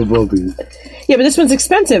 Here you go, Bobby. Yeah, but this one's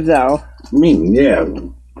expensive though. I mean, yeah.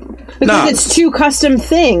 Because it's two custom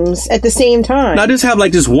things at the same time. Now just have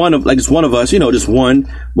just one of us, just one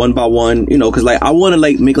by one, because I want to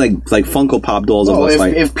make like Funko Pop dolls of us.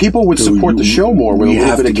 If people would support the show more, we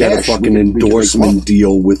have to get a fucking endorsement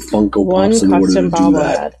deal with Funko Pops in order to do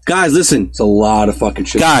that. Guys, listen, it's a lot of fucking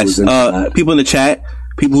shit. Guys, people in the chat,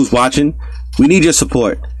 people who's watching, we need your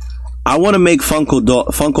support. I want to make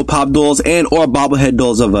Funko Pop dolls and or bobblehead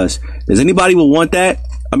dolls of us. Does anybody will want that?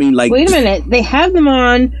 I mean, wait a minute, they have them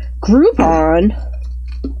on Groupon.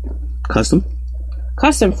 Custom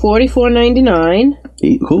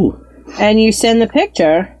 $44.99. Cool. And you send the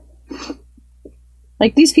picture.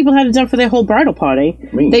 Like, these people had it done for their whole bridal party.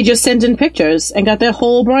 They just sent in pictures and got their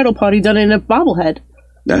whole bridal party done in a bobblehead.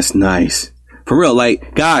 That's nice. For real,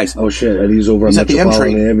 guys. Oh shit, Eddie's over on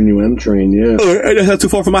Metropolitan Avenue, M-Train, yeah. That's not too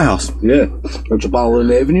far from my house. Yeah.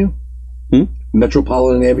 Metropolitan Avenue?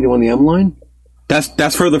 Metropolitan Avenue on the M line?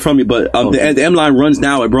 That's further from me, but the M line runs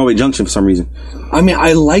now at Broadway Junction for some reason. I mean,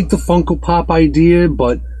 I like the Funko Pop idea,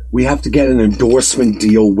 but we have to get an endorsement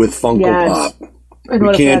deal with Funko Pop.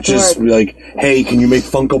 We can't just be like, hey, can you make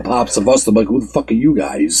Funko Pops of us? They're like, who the fuck are you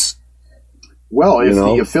guys? Well, if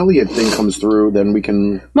the affiliate thing comes through, then we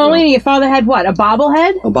can... Marlena, your father had what? A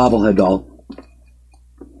bobblehead? A bobblehead doll.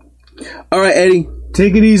 All right, Eddie.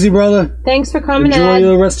 Take it easy, brother. Thanks for coming, Enjoy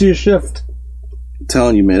the rest of your shift. I'm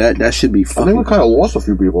telling you, man, that should be fucking... I think we kind of lost a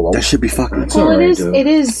few people, though. That should be fucking... Well, it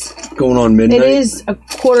is... Going on midnight? It is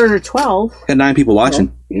 11:45. Got 9 people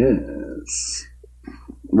watching. Yes.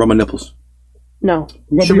 Rub my nipples. No.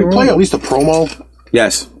 Should we play at least a promo?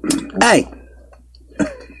 Yes. Hey!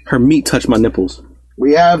 Her meat touched my nipples.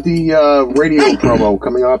 We have the radio promo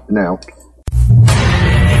coming up now.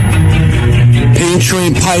 Pain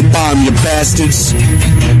Train Pipe Bomb, you bastards.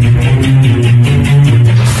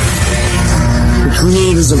 The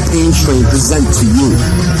creators of Pain Train present to you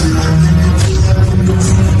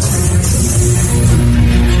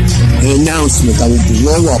an announcement that will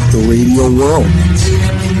blow up the radio world.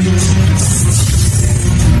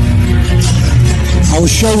 Our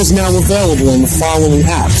show is now available on the following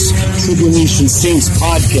apps: Tribulation Saints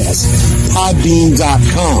Podcast,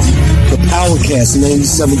 Podbean.com, the Powercast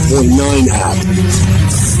 97.9 app,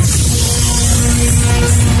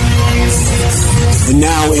 and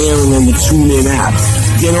now airing on the TuneIn app.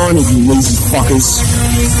 Get on it, you lazy fuckers.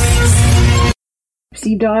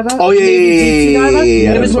 Sea Diver? Oh,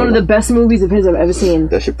 yeah. It was one of the best movies of his I've ever seen.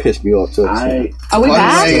 That should piss me off, too. Are we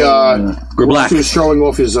back? We're black. He was showing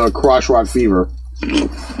off his crotch rod fever.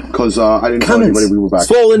 Because I didn't tell anybody we were back.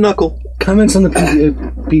 Swollen knuckle. Comments on the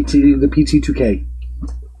PT2K.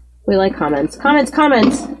 We like comments. Comments.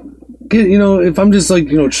 If I'm just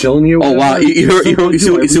chilling here. Oh wow! You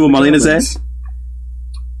see what Marlena says?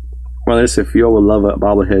 Marlena said, "Fio would love a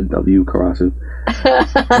bobblehead of you, Karasu,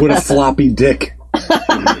 with a floppy dick." Then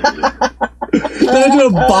I do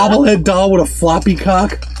a bobblehead doll with a floppy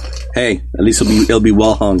cock. Hey, at least it'll be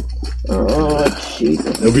well hung. Oh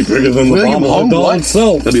Jesus! It'll be bigger than the bobblehead doll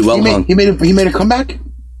itself. It'll be well hung. He made a comeback.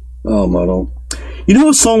 Oh, model. You know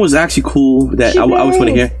what song was actually cool that I was want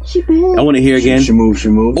to hear? I want to hear again. She moved.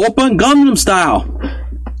 Open Gangnam Style.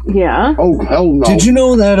 Yeah. Oh hell no! Did you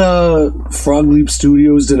know that Frog Leap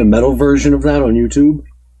Studios did a metal version of that on YouTube?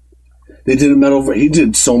 They did a metal. He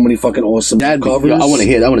did so many fucking awesome covers. I want to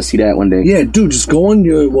hear that. I want to see that one day. Yeah, dude, just go on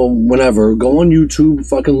whenever. Go on YouTube.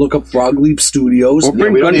 Fucking look up Frog Leap Studios. We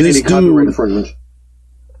don't need any copyright infringement.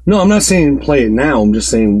 No, I'm not saying play it now. I'm just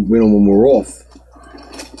saying when we're off.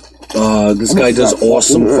 This guy does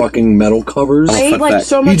awesome fucking metal covers. I ate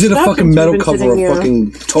so much. He did a fucking metal cover of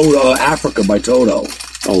fucking Toto, Africa by Toto.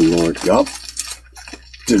 Oh Lord. Yup.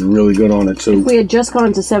 Did really good on it too. If we had just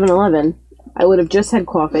gone to 7-Eleven, I would have just had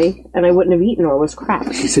coffee, and I wouldn't have eaten or was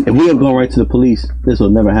crap. She said, if we had gone right to the police, this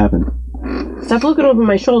would never happen. Stop looking over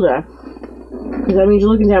my shoulder. Because that means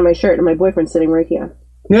you're looking down my shirt, and my boyfriend's sitting right here.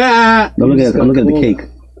 Yeah. I'm looking at the cake.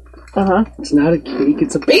 It's not a cake.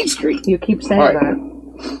 It's a pastry. You keep saying that.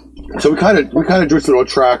 So we kind of drifted on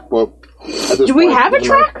track, but do we have a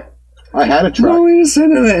track? I had a track. No, we just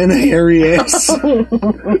said in a hairy ass. I thought you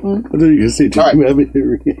were going to say, do you have a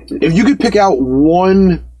hairy ass? If you could pick out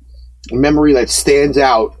one memory that stands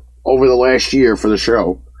out over the last year for the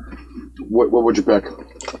show, what would you pick?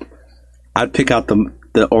 I'd pick out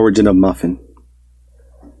the origin of Muffin.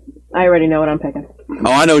 I already know what I'm picking.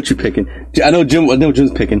 Oh, I know what you're picking. I know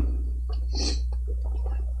Jim's picking.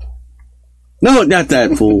 No, not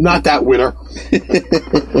that fool. Not that winner.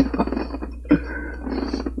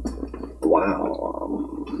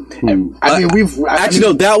 Wow. I mean,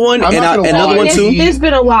 that one and another one too. There's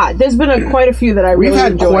been a lot. There's been quite a few that I really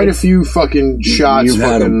enjoyed. We've had quite a few fucking shots. You've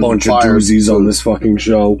had a bunch of doozies on this fucking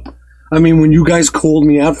show. I mean, when you guys called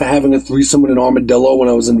me out for having a threesome with an armadillo when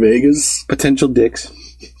I was in Vegas. Potential dicks.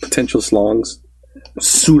 Potential slongs.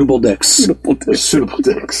 Suitable dicks. Suitable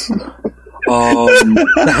dicks.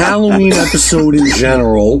 The Halloween episode in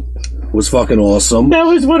general was fucking awesome. That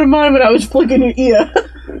was one of mine when I was flicking your ear.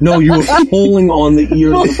 No, you were pulling on the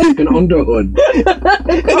ear of the fucking underhood.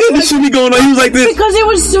 And then the shit be going on. He was like this. Because it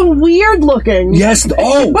was so weird looking. Yes.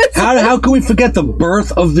 Oh, how can we forget the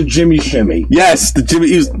birth of the Jimmy Shimmy? Yes, the Jimmy.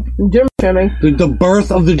 He was, Jim Shimmy. The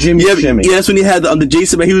birth of the Jimmy Shimmy. Yeah, that's when he had the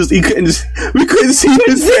Jason. Man, we couldn't see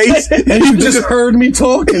his face, And you just heard me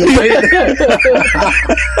talking. Right?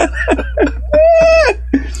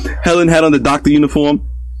 Helen had on the doctor uniform.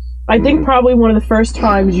 I think probably one of the first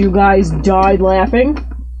times you guys died laughing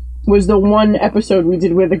was the one episode we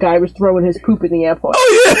did where the guy was throwing his poop in the airport.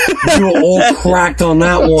 Oh yeah, You were all cracked on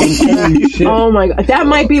that one. Holy shit. Oh my god, that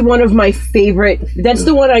might be one of my favorite. That's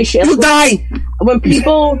the one I share. you die. When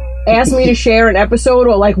people ask me to share an episode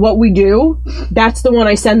or like what we do, that's the one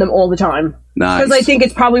I send them all the time. Nice. Because I think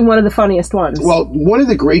it's probably one of the funniest ones. Well, one of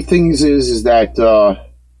the great things is that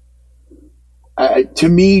to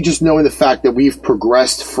me, just knowing the fact that we've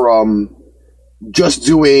progressed from just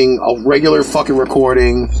doing a regular fucking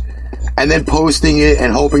recording and then posting it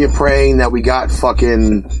and hoping and praying that we got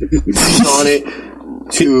fucking views on it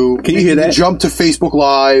to Can you hear that? jump to Facebook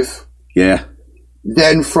Live, Yeah.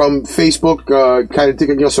 then from Facebook kind of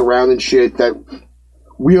digging us around and shit, that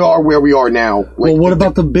we are where we are now. Well, what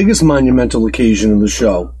about the biggest monumental occasion in the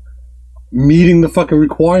show? Meeting the fucking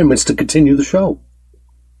requirements to continue the show.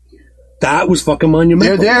 That was fucking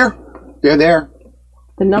monumental. They're there.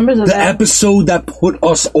 the numbers of The that. episode that put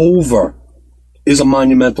us over is a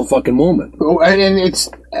monumental fucking moment. Oh,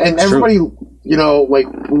 and everybody, you know, like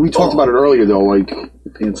we talked about it earlier, though. Like,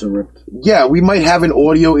 The pants are ripped. yeah, we might have an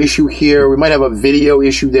audio issue here, we might have a video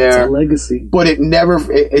issue It's there, a legacy. but it never.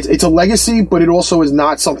 It's a legacy, but it also is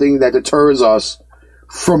not something that deters us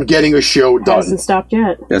from getting a show done. Hasn't stopped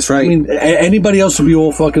yet. That's right. I mean, anybody else would be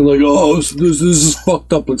all fucking like, oh, this is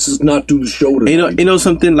fucked up. Let's just not do the show tonight. you know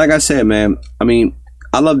something. Like I said, man. I mean,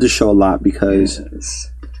 I love this show a lot because,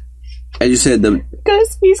 as you said,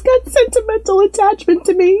 Because he's got sentimental attachment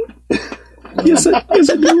to me. yes, I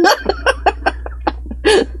do.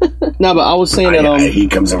 No, but I was saying that he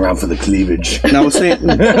comes around for the cleavage. And I was saying,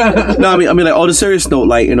 no, I mean, like, on a serious note,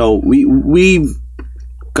 like, you know, we've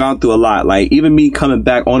gone through a lot. Like, even me coming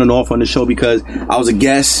back on and off on the show because I was a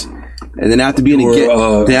guest, and then after being a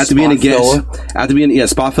guest, after being a guest, after being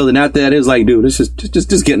spot filler, and after that, it was like, dude, this is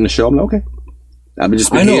just getting the show. I'm like, okay, I've just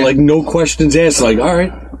been I know, here. like, no questions asked. Like, all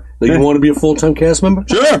right, like, you want to be a full-time cast member?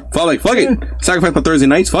 Sure, fuck it, sacrifice my Thursday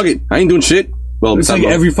nights, fuck it, I ain't doing shit. Well, It's like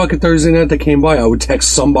every fucking Thursday night that came by, I would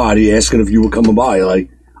text somebody asking if you were coming by. Like,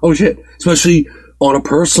 oh shit. Especially on a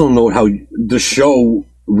personal note, how the show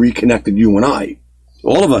reconnected you and I.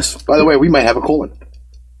 all of us. By the way, we might have a call-in.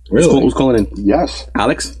 Really? Who's calling in? Yes,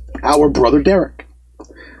 Alex. our brother Derek.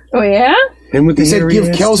 Oh, yeah? Him with the He said hairy give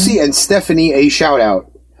ass Kelsey and Stephanie a shout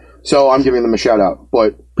out. So I'm giving them a shout out.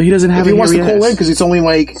 But But he doesn't have if he a wants to hairy call ass. in, because it's only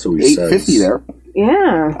like So he 8:50 says. there.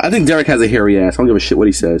 Yeah. I think Derek has a hairy ass. I don't give a shit what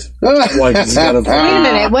he says. Why, 'cause he's got a- Wait a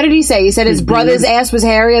minute. What did he say? He said his brother's ass was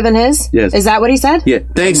hairier than his? Yes. Is that what he said? Yeah,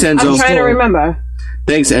 thanks, Enzo. I'm trying to remember.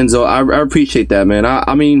 Thanks, Enzo. I appreciate that, man.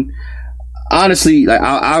 I mean, honestly, like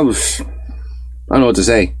I don't know what to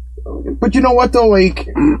say. But you know what though? Like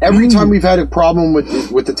every time we've had a problem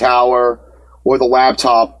with the tower or the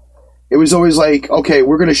laptop, it was always like, okay,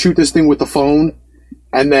 we're gonna shoot this thing with the phone,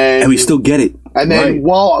 and then And we still get it. and then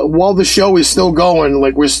while the show is still going,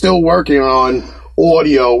 like we're still working on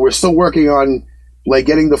audio, we're still working on like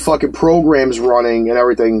getting the fucking programs running and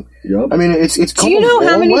everything. Yep. I mean, it's come Do you a know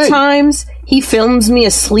how long many way. times he films me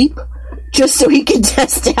asleep just so he can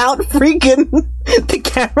test out freaking the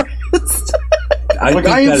cameras? I Like,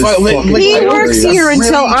 think I ain't that is fi- like- fucking like, He I works hilarious. here Really?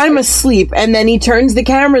 until I'm asleep, and then he turns the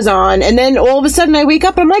cameras on, and then all of a sudden I wake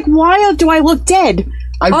up and I'm like, why do I look dead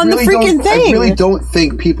on the freaking thing? I really don't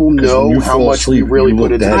think people when know you how fall much we asleep, really you put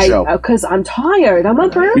look into the dead. show. Because I'm tired. I'm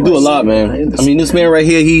up early. We do a lot, man. I mean, this man right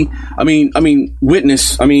here, I mean,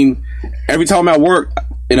 witness. I mean, every time I'm at work,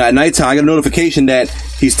 at nighttime, I get a notification that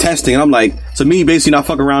he's testing, and I'm like, so me basically not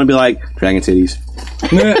fucking around and be like, dragon titties.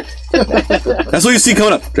 That's what you see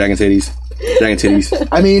coming up. Dragon titties. Dragon titties.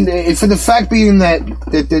 I mean, for the fact being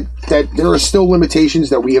that there are still limitations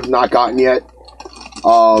that we have not gotten yet.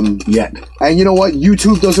 Yet. And you know what?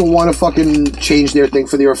 YouTube doesn't want to fucking change their thing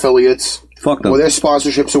for their affiliates Fuck them. or their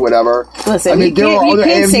sponsorships or whatever. Listen, I mean, you there are can't- other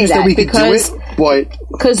you can't say avenues that that we could do because- it, but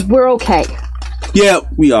Because we're okay. Yeah,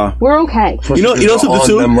 we are. We're okay. You know something on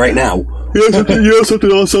too? them right now. You know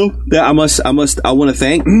something also that I want to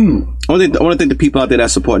thank I want to thank the people out there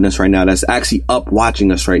that's supporting us right now, that's actually up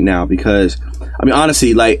watching us right now, because, I mean,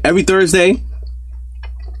 honestly, like, every Thursday,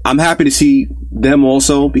 I'm happy to see them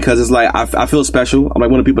also, because it's like, I feel special. I'm like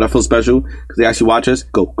one of the people that feel special, because they actually watch us.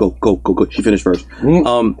 Go. She finished first.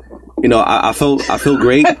 You know, I feel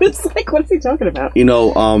great. I was like, what is he talking about? You know,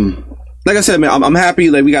 like I said, man, I'm happy.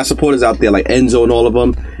 Like, we got supporters out there, like Enzo and all of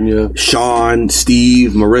them. Yeah. Sean,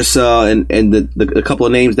 Steve, Marissa, and the couple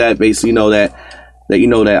of names that basically, you know, that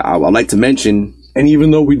I like to mention. And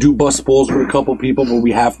even though we do bust balls with a couple people, but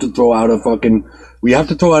we have to throw out a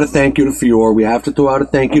thank you to Fior. We have to throw out a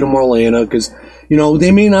thank you to Marlena, because, you know,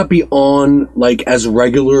 they may not be on, like, as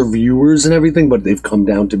regular viewers and everything, but they've come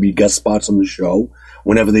down to be guest spots on the show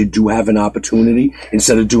whenever they do have an opportunity.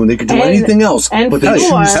 Instead of they could do anything else, but they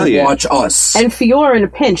choose to watch us. And Fior in a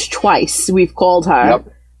pinch twice, we've called her. Yep.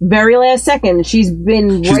 Very last second, she's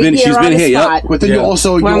been here on the spot. Yep. But then you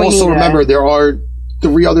also remember there are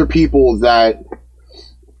 3 other people that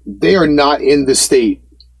they are not in the state,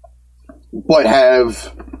 but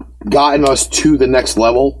have gotten us to the next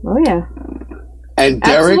level. Oh yeah. And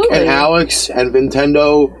Derek Absolutely. and Alex and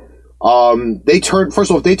Nintendo, they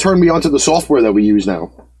turned me onto the software that we use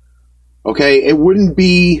now. Okay, it wouldn't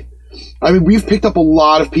be. I mean, we've picked up a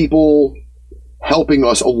lot of people helping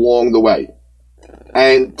us along the way,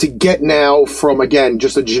 and to get now from, again,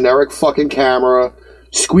 just a generic fucking camera,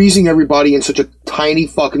 squeezing everybody in such a tiny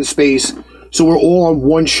fucking space, so we're all on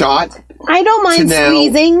one shot. I don't mind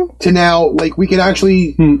squeezing. To now, like, we can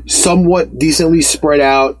actually somewhat decently spread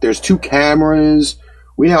out. There's 2 cameras.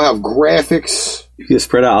 We now have graphics. You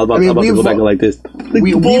spread out. I'm about to go back like this.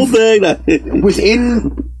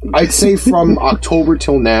 Within, I'd say from October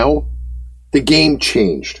till now, the game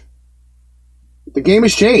changed. The game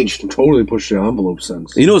has changed. Totally pushed the envelope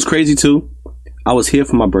since. You know what's crazy too? I was here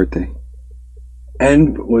for my birthday.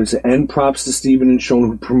 And props to Steven and Sean,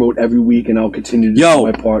 who promote every week, and I'll continue to do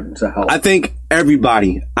my part to help. I thank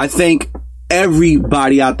everybody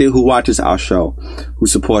out there who watches our show, who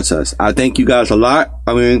supports us. I thank you guys a lot.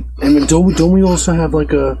 I mean, don't we also have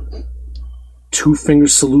like a 2-finger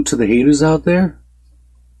salute to the haters out there?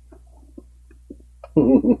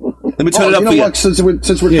 Let me turn it up for you. What? Since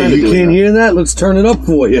we're Yeah, you can't hear that? Let's turn it up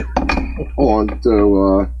for you. Hold on.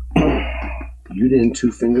 So, you didn't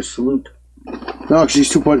 2-finger salute. no, because he's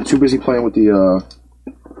too busy playing with the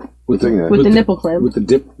thing there. With the nipple clamp. With the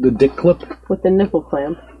dick clip. With the nipple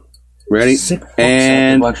clamp. Ready?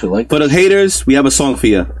 And like for the haters, we have a song for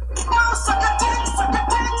you.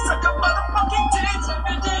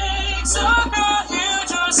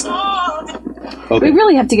 Okay. We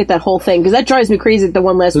really have to get that whole thing, because that drives me crazy, the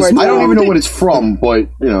one last word. I don't even know what it's from, but,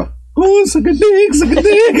 you know. Oh, suck a dick, suck a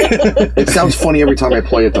dick. It sounds funny every time I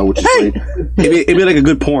play it, though, which is great. It'd be like a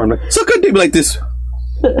good porn. Like, suck a dick, like this.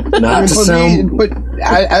 Not to sound... But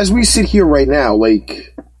as we sit here right now,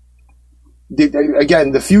 like,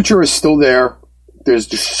 again, the future is still there. There's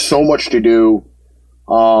just so much to do.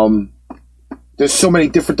 There's so many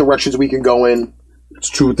different directions we can go in. It's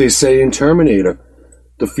true what they say in Terminator.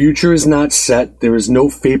 The future is not set. There is no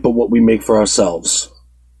fate but what we make for ourselves.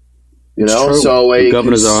 You know? True. So, like... We're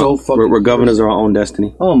governors of our own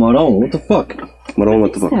destiny. Oh, Madon, what the fuck? Madon,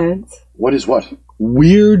 what the fuck? What is what?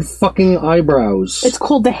 Weird fucking eyebrows. It's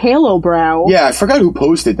called the Halo Brow. Yeah, I forgot who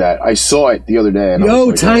posted that. I saw it the other day. And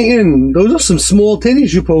Yo, Titan, those are some small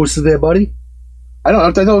titties you posted there, buddy. I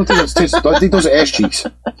don't think that's tits. I think those are ass cheeks.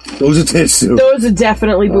 Those are tits, too. Those are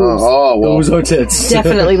definitely boobs. Oh, well. Those are tits.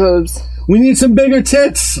 Definitely boobs. We need some bigger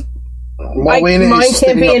tits. Mine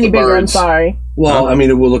can't be any bigger, I'm sorry. Well, I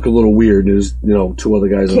mean, it will look a little weird. There's, 2 other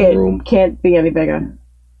guys in the room. Can't be any bigger.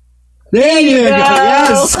 There you go.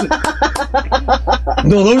 Yes.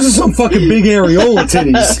 No, those are some fucking big areola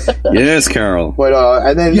titties. Yes, Carol. But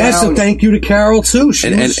and then yes, and thank you to Carol too. She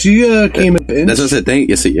came in pinch. That's what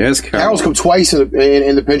I said. Yes, Carol. Carol's come twice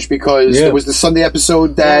in the pinch because there was the Sunday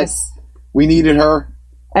episode that we needed her.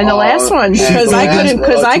 And the last one, because I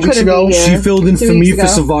couldn't be here. She filled in for me for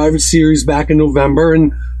Survivor Series back in November,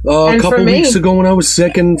 and a couple weeks ago when I was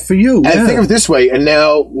sick, and for you. And think of it this way, and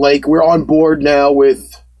now, like, we're on board now with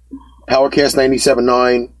PowerCast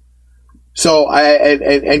 97.9. So,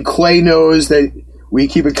 and Clay knows that we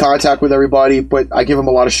keep in contact with everybody, but I give him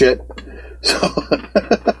a lot of shit. So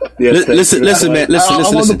listen, man.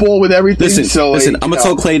 I'm on the ball with everything. Listen. I'm gonna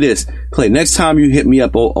tell Clay this. Clay, next time you hit me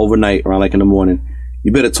up overnight around like in the morning,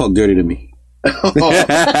 you better talk dirty to me. Well,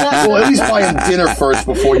 at least buy him dinner first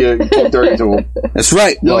before you talk dirty to him. That's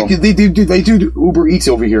right. No. Like they do Uber Eats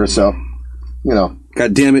over here, so you know.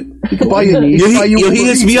 God damn it! He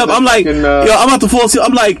hits me up. I'm like, I'm about to fall asleep.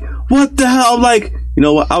 I'm like, what the hell? I'm like, you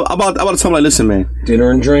know what? I'm about to tell him, like, listen, man. Dinner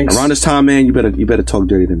and drinks. Around this time, man, you better talk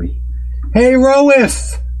dirty to me. Hey,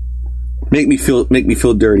 Roif. Make me feel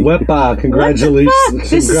dirty. Wepa, congratulations. What the fuck?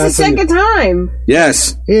 This is the second time.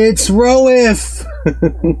 Yes. It's Roif.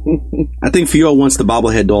 I think Fiora wants the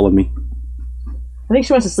bobblehead doll of me. I think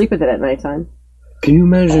she wants to sleep with it at nighttime. Can you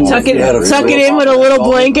imagine? Tuck it in with a little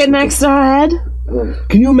blanket next to her head.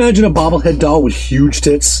 Can you imagine a bobblehead doll with huge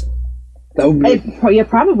tits? That would be. You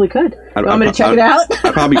probably could. You want me to check it out?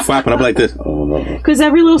 I'd probably be flapping up like this. Because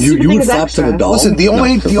every little stupid thing is extra. To the doll? Listen, the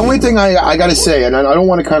only thing I gotta say, and I don't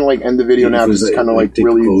want to kind of like end the video now because it's kind of like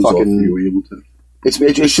really fucking.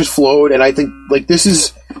 It's just flowed, and I think like this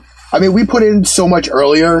is. I mean, we put in so much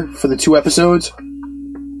earlier for the 2 episodes.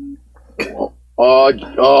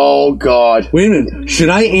 Oh God! Wait a minute. Should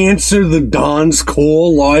I answer the Don's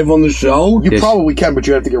call live on the show? You probably can, but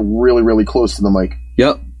you have to get really, really close to the mic.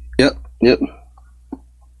 Yep.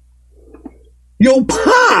 Yo,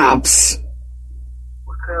 Pops!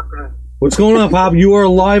 What's happening? What's going on, Pop? You are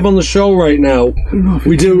live on the show right now.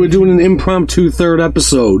 We're doing an impromptu 3rd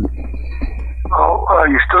episode. Oh,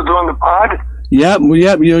 you still doing the pod? Yep.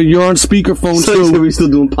 You're on speakerphone too. Are we still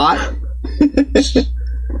doing pot?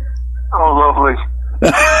 Oh, lovely.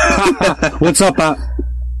 What's up, Pop?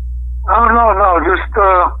 No. Just,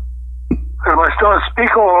 am I still on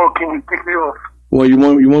speaker or can you pick me off? Well, you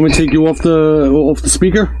want me to take you off the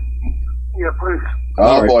speaker? Yeah, please.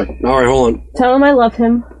 Oh boy! All right, hold on. Tell him I love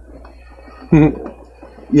him.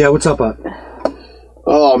 Yeah, what's up, Pop?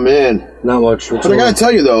 Oh man, Not much. but I gotta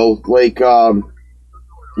tell you though, like, you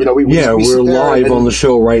know, we we're sit there live and- on the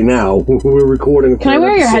show right now. We're recording. Can I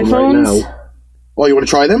wear your headphones? Right now. Oh, you want to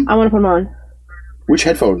try them? I want to put them on. Which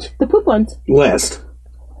headphones? The poop ones. Last.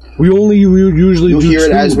 We usually You'll do hear it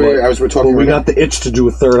 2, as we're talking. we Right got the itch to do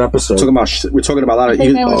a 3rd episode. We're talking about a lot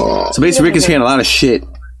of. So basically, Rick is hearing a lot of shit.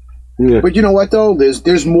 Yeah. But you know what though?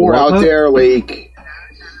 There's more What? out there. Like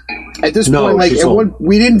at this No, point, like she's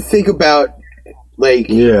we didn't think about like.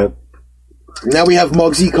 Yeah. Now we have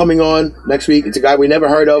Muggsy coming on next week. It's a guy we never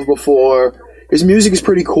heard of before. His music is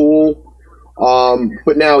pretty cool.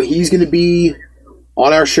 But now he's going to be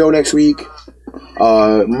on our show next week.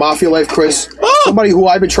 Mafia Life Chris, somebody who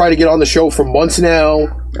I've been trying to get on the show for months now,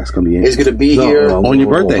 That's gonna be is going to be here. On your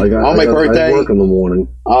birthday. On my birthday. I work in the morning.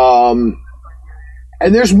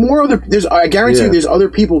 And there's more other. I guarantee you, there's other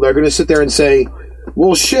people that are going to sit there and say,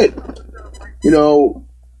 "Well, shit, you know,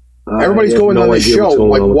 everybody's going on this show.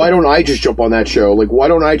 Like, why don't I just jump on that show? Like, why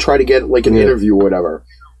don't I try to get like an interview or whatever?"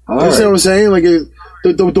 You know what I'm saying? Like,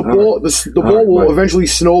 the ball will eventually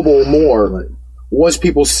snowball more once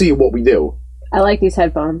people see what we do. I like these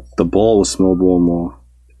headphones. The ball will snowball more.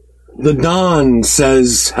 The Don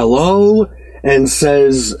says hello and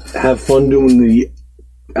says have fun doing the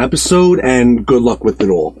episode and good luck with it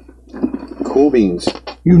all. Cool beans.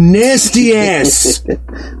 You nasty ass.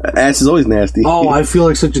 Ass is always nasty. Oh, I feel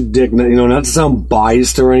like such a dick. You know, not to sound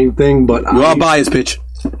biased or anything, but You are biased, bitch.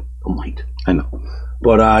 I might. I know.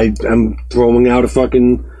 But I am throwing out a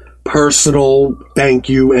fucking personal thank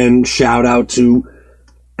you and shout out to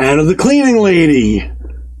Anna the cleaning lady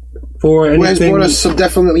for Who has anything. brought us some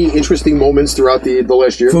definitely interesting moments throughout the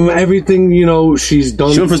last year. From everything, you know, she's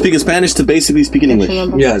done. She went from speaking Spanish to basically speaking English.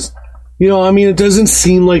 Yes. You know, I mean, it doesn't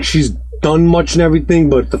seem like she's done much and everything,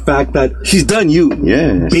 but the fact that She's done you.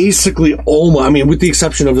 Yeah. basically almost, I mean, with the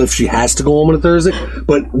exception of if she has to go home on a Thursday,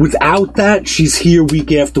 but without that, she's here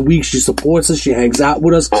week after week. She supports us. She hangs out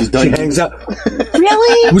with us. She's done She you. hangs out.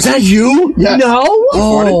 Really? Was that you? Yes. No.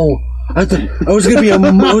 Oh. I thought I was gonna be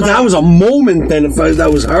that was a moment then if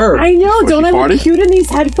that was her. I know. Don't I look farted? cute in these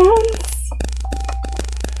headphones?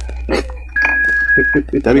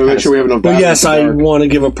 That'd be Make sure we have enough. But yes, I batteries. want to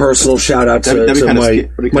give a personal shout out to, That'd be to kinda my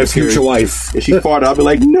scary. my future wife. If she farted, I'll be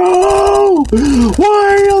like, no!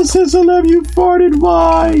 Why else has celeb you farted?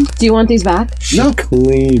 Why? Do you want these back? She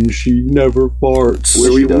claims she never farts.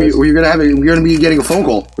 We're gonna be getting a phone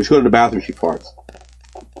call. When she go to the bathroom, she farts.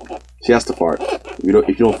 She has to fart. If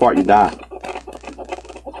you don't fart, you die.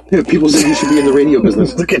 Yeah, people say you should be in the radio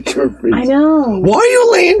business. Look at your face. I know. Why are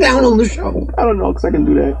you laying down on the show? I don't know, because I can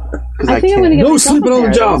do that. Because I think I'm gonna get No myself sleeping a on the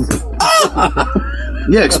pair. job.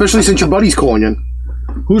 Yeah, especially since your buddy's calling in.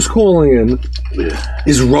 Who's calling in?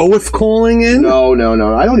 Is Roif calling in? No.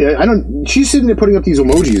 I don't. She's sitting there putting up these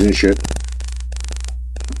emojis and shit.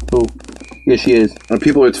 Who? Yeah, she is. And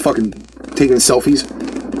people are fucking taking selfies.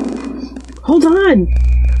 Hold on.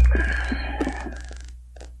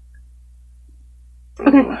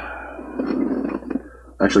 Okay.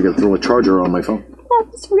 Actually, got to throw a charger on my phone.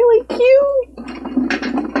 That's really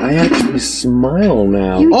cute. I actually smile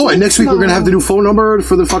now. Oh, and next week we're gonna have the new phone number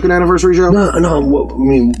for the fucking anniversary show. No. I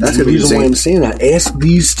mean, That's the gonna be reason why insane. I'm saying that. Ask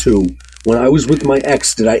these two. When I was with my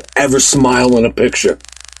ex, did I ever smile in a picture?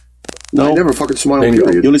 No. I never fucking smile. Bingo.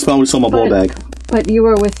 Period. You only smile when you saw my ball bag. But you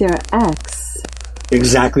were with your ex.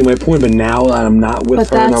 Exactly my point. But now that I'm not with But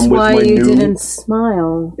her and that's I'm with why my you new... didn't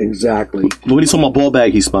smile. Exactly. But when he saw my ball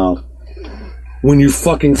bag, he smiled. When you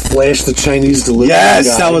fucking flashed the Chinese delivery Yes,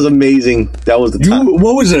 guy. that was amazing. That was the time.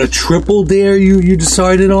 What was it, a triple dare you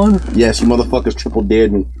decided on? Yes, you motherfuckers triple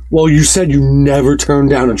dared me. Well, you said you never turned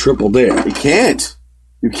down a triple dare. You can't.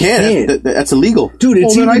 You can't. That's illegal. Dude, Well,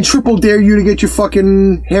 it's then even... I triple dare you to get your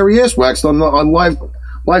fucking hairy ass waxed on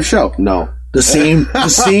live show. No. the same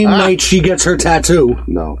night she gets her tattoo.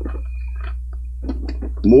 No.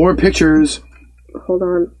 More pictures. Hold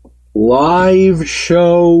on. Live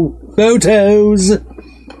show photos.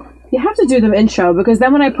 You have to do them in show because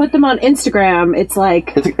then when I put them on Instagram, it's like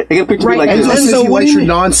I get a picture Right, like Enzo this. says Enzo, he what likes do you your mean?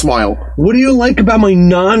 non-smile. What do you like about my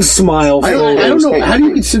non-smile I photos? don't know. How do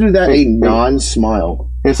you consider that a non-smile?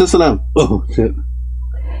 Hey, sister them. Oh, shit.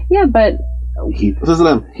 yeah, but Sister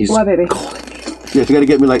them. what, baby? Yes, you gotta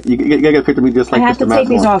get me like, you gotta get a picture of me just I like have to Mr. take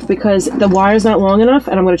these Mascot. off because the wire's not long enough,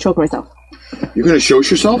 and I'm going to choke myself. You're gonna show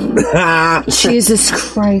yourself? Jesus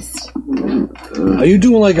Christ! Are you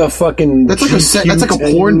doing like a fucking... That's like a GQ that's like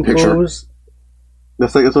a porn picture. pose?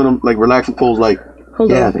 That's one of them, like, relaxing pose, like,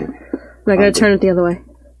 Hold yeah, on. baby. I got to turn it the other way.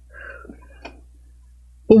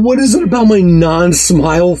 But what is it about my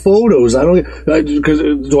non-smile photos? Because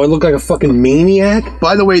do I look like a fucking maniac?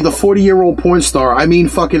 By the way, the 40-year-old porn star, I mean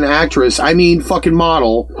fucking actress, I mean fucking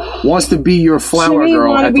model, wants to be your flower You girl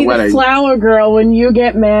want to at be the wedding. the flower girl when you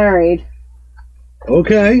get married.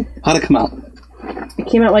 Okay. How'd it come out? It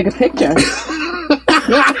came out like a picture.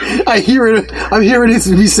 I hear it. I'm hearing it.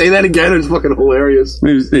 You say that again. It's fucking hilarious.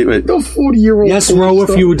 Wait. The 40-year-old. Yes, porn Ro,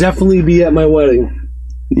 star. if you would definitely be at my wedding.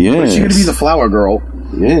 Yeah. Is she gonna be the flower girl?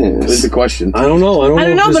 Is Yes. the question. I don't know. I don't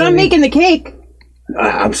if know, there's but I'm any- making the cake.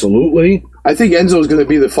 Absolutely. I think Enzo's gonna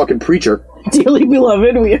be the fucking preacher. Dearly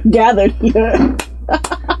beloved, we are gathered here.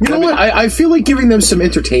 You know what? I feel like giving them some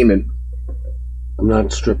entertainment. I'm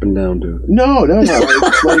not stripping down, dude. No.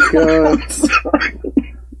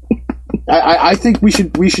 I think we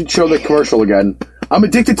should show the commercial again. I'm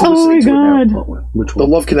addicted to Oh my listening to it now. god. Which The one?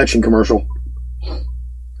 Love Connection commercial.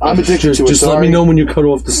 I'm addicted to it. Just let sorry. me know when you cut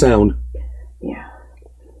off the sound. Yeah.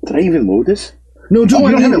 Did I even load this? No, dude, Oh, I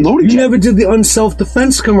you don't have it loaded You yet. never did the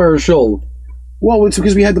unself-defense commercial. Well, it's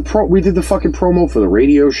because we had we did the fucking promo for the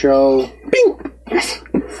radio show. Bing.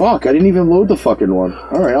 Fuck! I didn't even load the fucking one.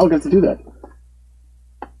 All right, I'll get to do that.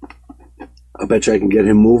 I bet you I can get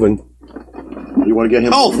him moving. You want to get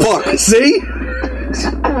him? Oh, fuck. See?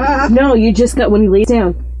 No, you just got, when he lays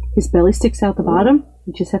down, his belly sticks out the bottom.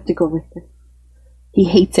 You just have to go like this. He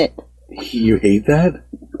hates it. You hate that?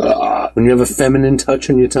 When you have a feminine touch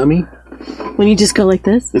on your tummy? When you just go like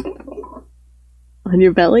this on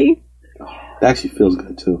your belly. It actually feels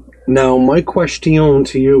good, too. Now, my question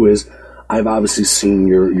to you is, I've obviously seen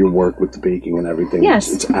your work with the baking and everything.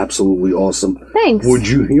 Yes. It's absolutely awesome. Thanks.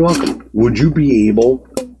 You're welcome. Would you be able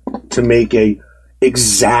to make a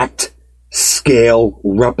exact scale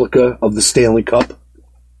replica of the Stanley Cup?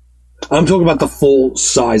 I'm talking about the full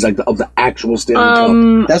size, like of the actual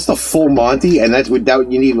Stanley Cup. That's the full Monty, and that's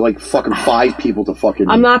without you need like fucking 5 people to fucking.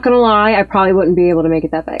 I'm not gonna lie, I probably wouldn't be able to make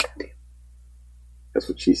it that big. That's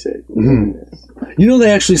what she said. You know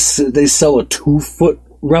they actually they sell a 2-foot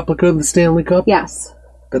replica of the Stanley Cup? Yes.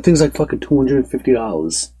 That thing's like fucking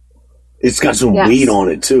 $250. It's got some Yes. weight on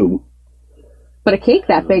it too. But a cake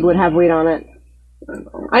that big would have weight on it.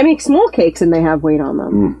 I make small cakes and they have weight on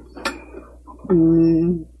them.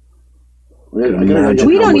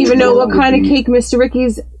 We don't even know what kind of cake Mr.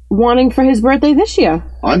 Ricky's wanting for his birthday this year.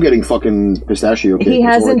 I'm getting fucking pistachio cake. He That's all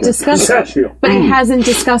I hasn't get. discussed, but he hasn't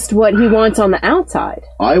discussed what he wants on the outside.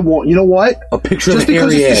 I want. You know what? A picture Just of a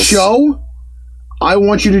because hairy it's ass. a show, I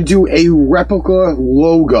want you to do a replica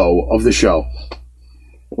logo of the show.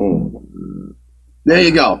 There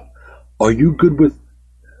you go. Are you good with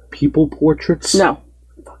people portraits? No.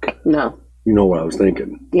 No. You know what I was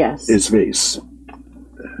thinking. Yes. His face.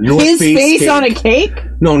 Your His face cake. on a cake?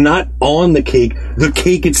 No, not on the cake. The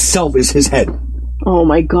cake itself is his head. Oh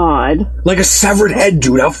my god. Like a severed head,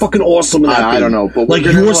 dude. How fucking awesome would that be? I don't know, but like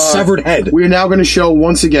we're gonna, your severed head. We're now going to show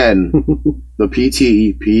once again the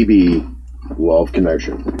PTPB Love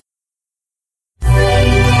Connection.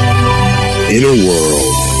 In a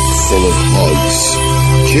world full of hugs,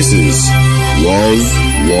 kisses, love,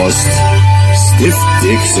 lust, stiff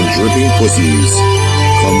dicks, and dripping pussies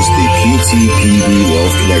comes the PTPB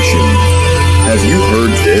Love Connection. Have you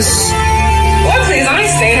heard this? What, please? I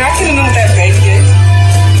ain't saying I couldn't know what that baby is.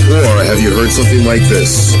 Or have you heard something like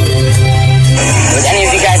this? Would any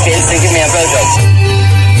of you guys be interested in giving me a blowjob?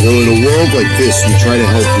 Well, in a world like this, we try to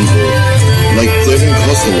help people Like Devin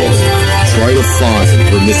Costello, try to find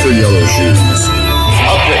her Mr. Yellow Shoes.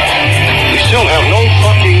 Update. We still have no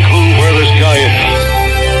fucking clue where this guy is.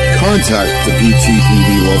 Contact the PTPB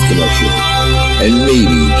Love Connection, and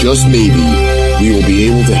maybe, just maybe, we will be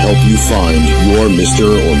able to help you find your Mr.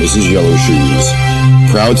 or Mrs. Yellow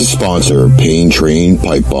Shoes. Proud to sponsor Pain Train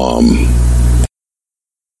Pipe Bomb.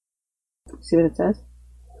 See what it says?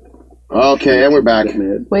 Okay, and we're back.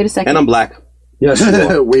 Wait a second. And I'm black. Yes,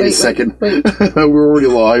 Wait a second. Wait. We're already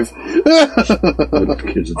live. The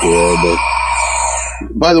kids are adorable.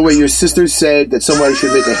 By the way, your sister said that somebody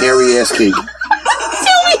should make a hairy ass cake. Tell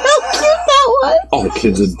me how cute that was. Oh, the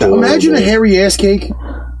kids are adorable. Imagine a hairy ass cake.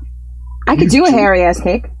 I could do a hairy ass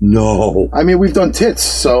cake. No. I mean, we've done tits,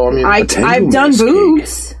 so I mean, I've done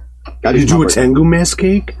boobs. Did you do a Tengu mask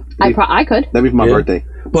cake? I could. That'd be for my birthday.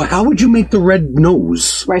 But how would you make the red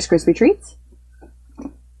nose? Rice Krispie treats.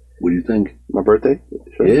 What do you think? My birthday?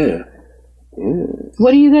 Sure. Yeah.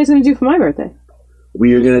 What are you guys going to do for my birthday?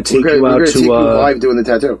 We are going to take you out we're to... take you live doing the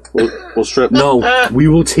tattoo. We'll strip. No, we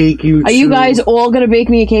will take you Are to... you guys all going to bake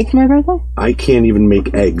me a cake for my birthday? I can't even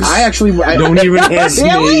make eggs. I Don't even ask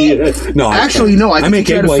Really? me. No, no. I make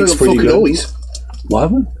egg whites pretty good. cannolis.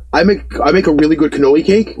 What? I make a really good cannoli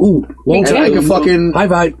cake. Ooh, Me too. And I can fucking High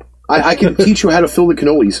five. I can teach you how to fill the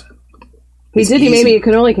cannolis. He did. He made me a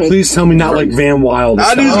cannoli cake. Please tell me not like Van Wild.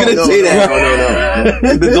 I knew he was going to say that.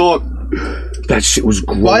 No. The dog. That shit was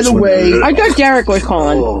gross. By the way, I thought Derek was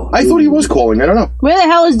calling. I thought he was calling. I don't know. Where the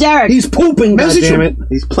hell is Derek? he's pooping, Message goddammit.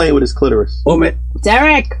 He's playing with his clitoris. Oh, man.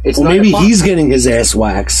 Derek. It's Or not maybe he's getting his ass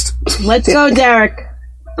waxed. Let's go, Derek.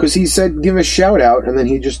 because he said give a shout out, and then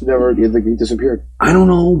he just never he disappeared. I don't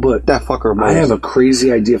know, but That fucker. I have a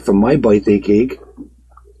crazy idea for my birthday cake.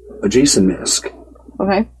 A Jason mask.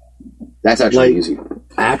 Okay. That's actually Like, easy.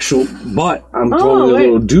 But I'm throwing a wait.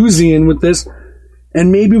 little doozy in with this. And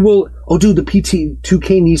maybe we'll... Oh, dude, the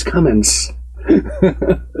PT2K needs comments.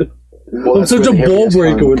 Well, I'm that's such a good. Harry ball has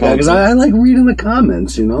breaker with that, because I like reading the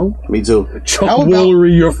comments, you know? Me too. Chuck How about-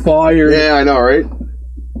 Woolery, you're fired. Yeah, I know, right?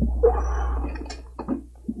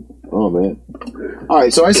 Oh man! All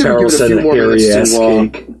right, so I said Carol we give it a said few a more minutes hairy ass to.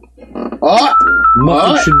 cake. Ah,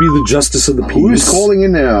 Muffin should be the justice of the peace. who's calling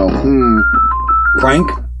in now? Frank?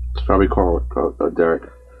 It's probably Carl, Derek.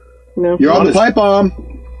 No. You're on the pipe bomb.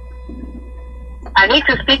 I need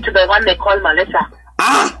to speak to the one they call Melissa.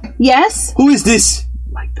 Ah! Yes. Who is this?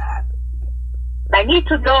 Like that. I need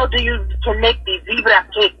to know, do you can make the zebra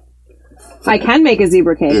cake? I can make a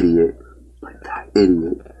zebra cake. Idiot.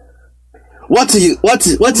 Idiot. What is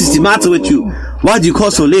the matter with you? Why do you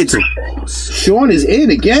call so late? Sean is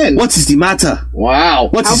in again. What is the matter? Wow.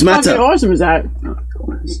 What How is the matter? fucking awesome is that?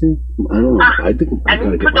 I don't know. I think I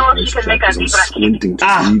gotta get my eyes checked because I'm squinting to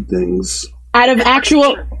read things. Out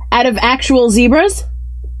of actual zebras?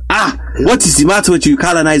 Ah! What is the matter with you?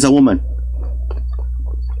 Colonize a woman.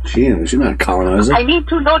 She's not a colonizer. I need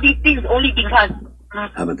to know these things only because How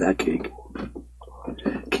about that cake?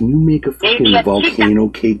 Can you make a fucking Maybe a volcano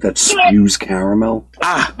cake that spews caramel?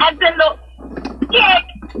 Ah!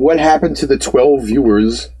 cake. What happened to the 12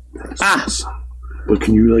 viewers? Ah! But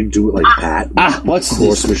can you like do it like that? Ah! What's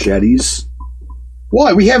Cross this? machetes?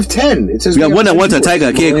 Why? We have 10. It says We have one that 10 wants a viewers.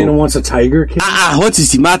 tiger cake. Elena wants a tiger cake? Ah! What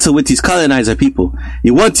is the matter with these colonizer people?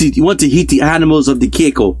 You want to eat the animals of the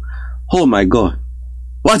cake? Oh my God!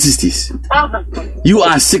 What is this? You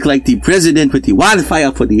are sick like the president with the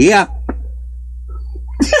wildfire for the air.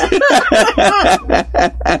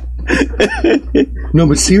 No,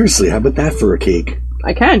 but seriously, how about that for a cake?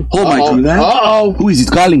 I can. Oh my Uh-oh. God! Uh-oh. Who is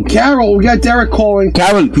it calling? Carol, we got Derek calling.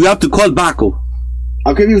 Carol, you have to call back. Oh.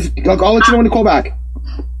 I'll let you know when to call back.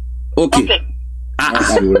 Okay. Let's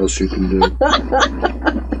see what else you can do.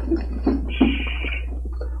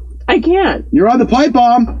 I can't. You're on the pipe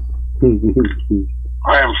bomb.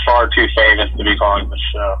 I am far too famous to be calling the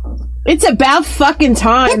show. It's about fucking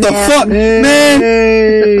time. What the man. fuck,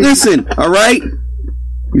 man? Listen, all right,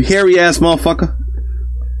 you hairy ass motherfucker.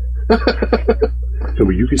 No,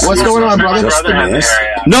 but you can see What's going on, brother? Just the has a mask.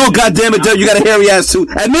 hairy ass. No, goddamn it, you got a hairy ass too.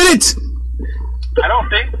 Admit it. I don't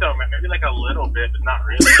think so, man. Maybe like a little bit, but not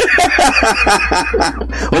really.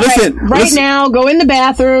 Well, listen, Right now, go in the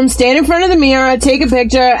bathroom, stand in front of the mirror, take a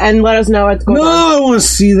picture, and let us know what's going No, on. I want to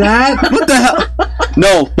see that. What the hell?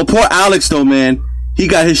 No, but poor Alex though, man. He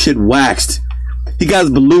got his shit waxed. He got his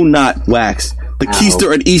balloon knot waxed. The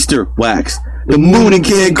keister and Easter waxed. The moon in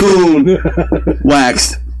Cancun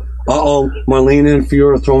waxed. Uh-oh, Marlena and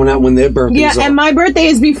Fiora throwing out when their birthdays Yeah, are. and my birthday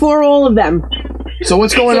is before all of them. So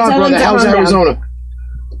what's going So on, tell brother? him to How's calm down. Arizona?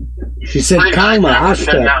 She said, Pretty Karma, nice. I'm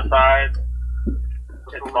sitting hashtag. outside.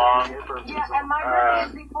 It's long.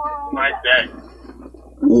 Nice day.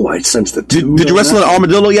 Oh, I sensed the Did you wrestle an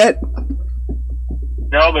armadillo yet?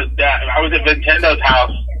 No, but I was at Nintendo's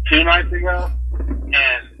house 2 nights ago,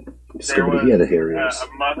 and there was a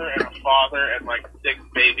mother and a father and like 6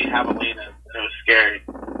 baby javelinas, and it was scary.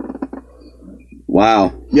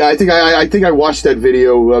 Wow. Yeah, I think I watched that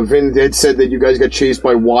video. Vin had said that you guys got chased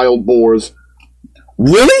by wild boars.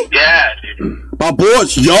 Really? Yeah, dude. By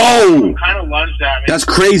boars? Yo! Kind of lunged at me. That's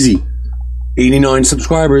crazy. 89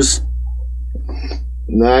 subscribers.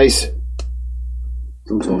 Nice.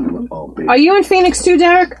 I'm talking about. Oh, baby. Are you in Phoenix too,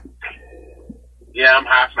 Derek? Yeah, I'm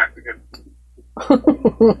half Mexican.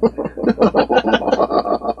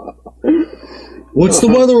 What's the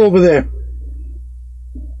weather over there?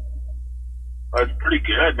 Oh, it's pretty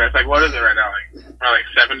good, man. It's like, what is it right now? Like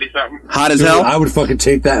 70 something? Hot as hell? I would fucking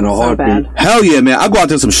take that in a heartbeat. Hell yeah, man. I go out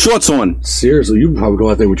there with some shorts on. Seriously, you probably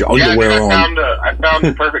go out there with your underwear on. I found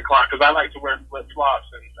the perfect clock because I like to wear flip-flops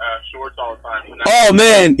and shorts all the time. Oh,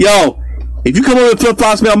 man. Yo, if you come over with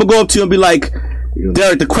flip-flops, man, I'm going to go up to you and be like,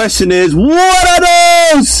 Derek, the question is, what are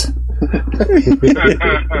those?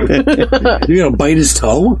 You're going to bite his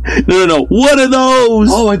toe? No. What are those?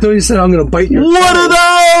 Oh, I thought you said I'm going to bite your toe. What are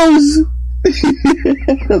those?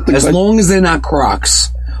 As long as they're not Crocs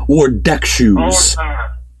or deck shoes.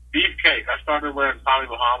 Beefcake. I started wearing Tommy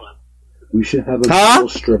Bahama. We should have a metal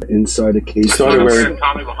strip inside a case. Started wearing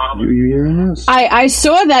Tommy Bahama. You hearing this? I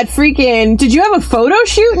saw that freaking. Did you have a photo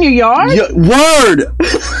shoot in your yard? Yeah, word.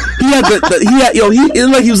 He had he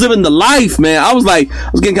looked like he was living the life, man. I was kind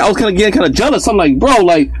of getting jealous. I'm like, bro,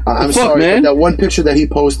 like, I'm fuck, sorry, man. but that one picture that he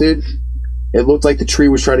posted, it looked like the tree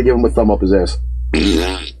was trying to give him a thumb up his ass.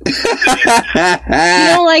 Like,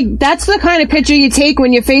 that's the kind of picture you take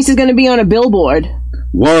when your face is going to be on a billboard.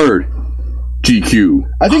 Word. GQ.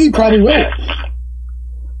 I think he probably will.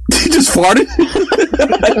 He just farted?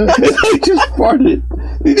 He just farted.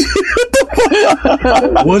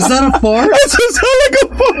 Was that a fart? That just sounded like a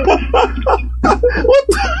fart. What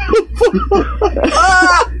the fuck?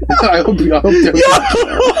 I hope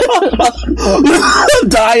I'm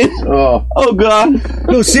dying. Oh, God.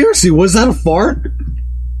 No, seriously, was that a fart?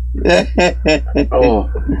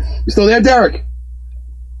 Oh. You still there, Derek?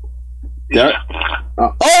 Derek?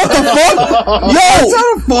 Oh, what the fuck? Yo! Is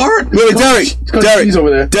that a fart? Wait, Derek, over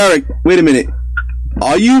there. Derek, wait a minute.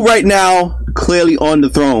 Are you right now clearly on the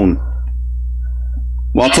throne?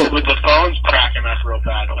 With the phone's cracking up real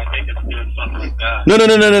bad, but I think it's doing something like that.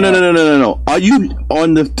 No. Are you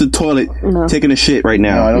on the toilet taking a shit right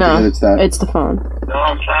now? No, I don't think it's that. It's the phone. No,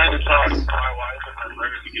 I'm trying to talk to my wife and my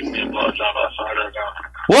brother to give me a blowjob outside right now.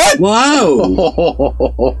 What? Wow.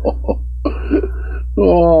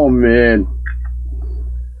 Oh, man.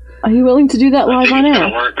 Are you willing to do that live on It's air?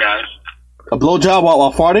 gonna work, guys. A blowjob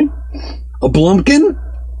while farting? A blumpkin?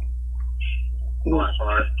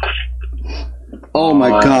 Oh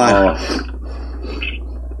my God.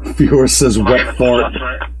 Viewer says wet fart.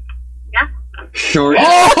 Yeah. Short. Live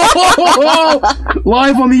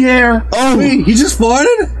on the air. Oh, wait, he just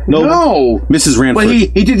farted? No. Mrs. Ranford. But he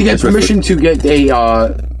did get permission to get a,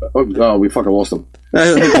 oh, we fucking lost him.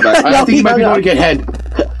 He'll come back. I think he might be going to get head.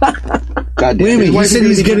 God damn. Wait a minute, he said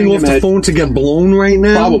he's getting off the phone to get blown right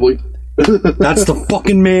now? Probably. That's the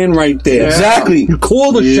fucking man right there. Exactly. You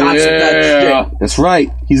call the shots at that shit. That's right.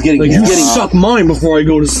 He's getting. Like, suck mine before I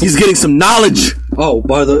go to sleep. He's getting some knowledge. Oh,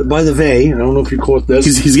 by the way, I don't know if you caught this.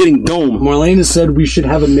 He's getting dome. Marlena said we should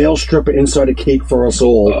have a male stripper inside a cake for us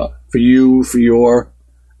all. For you, for your,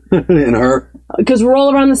 and her. Because we're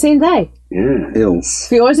all around the same day. Yeah. Ew.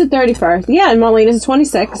 Fiore's the 31st. Yeah, and Marlena's the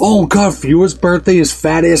 26th. Oh, God, Fiore's birthday is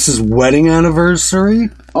Fat Ass's wedding anniversary.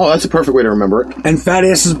 Oh, that's a perfect way to remember it. And Fat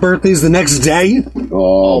Ass's birthday is the next day.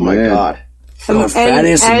 Oh my God. God, Fat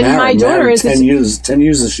Ass and my daughter is 10 years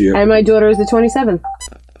this year. And my daughter is the 27th.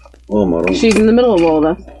 Oh, my God. She's in the middle of all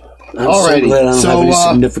of this. I'm so glad I don't have any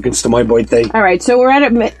significance to my birthday. All right, so we're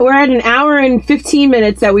at an hour and 15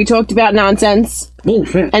 minutes that we talked about nonsense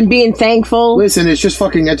and being thankful. Listen, it's just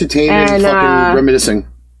fucking entertainment and fucking reminiscing.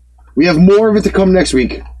 We have more of it to come next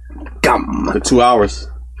week. For 2 hours.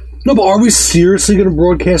 No, but are we seriously going to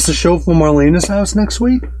broadcast the show from Marlena's house next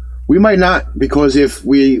week? We might not, because if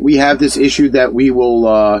we have this issue that we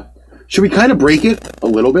will... should we kind of break it a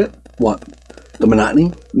little bit? What? The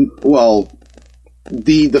monotony? Well...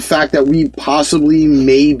 The fact that we possibly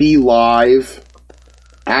may be live,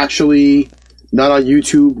 actually not on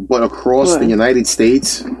YouTube, but across the United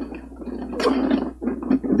States.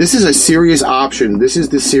 This is a serious option. This is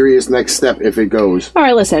the serious next step if it goes. All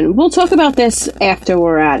right, listen, we'll talk about this after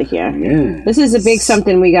we're out of here. Yeah. This is a big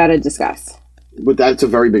something we got to discuss. But that's a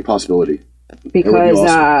very big possibility. Because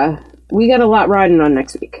we got a lot riding on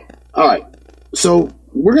next week. All right. So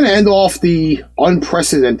we're going to end off the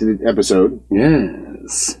unprecedented episode.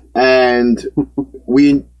 Yes. And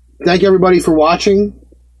we thank everybody for watching.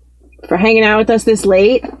 For hanging out with us this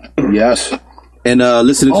late. Yes. And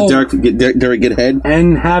listening to Derek get head.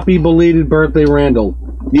 And happy belated birthday, Randall.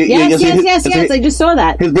 Yes. I just saw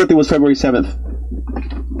that. His birthday was February 7th.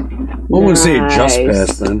 I wouldn't say it just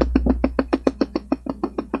passed then.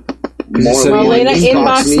 Marlena,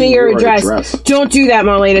 inbox me your address. Don't do that,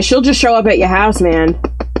 Marlena. She'll just show up at your house, man.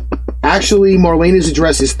 Actually, Marlena's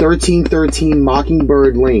address is 1313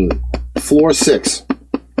 Mockingbird Lane, floor 6.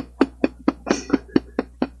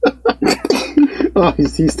 Oh,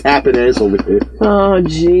 he's tapping ass over here. Oh,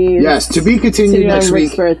 jeez. Yes, to be continued next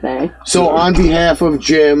week. Birthday. So, on behalf of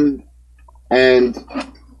Jim and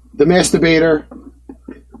the masturbator,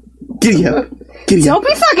 giddy up. Don't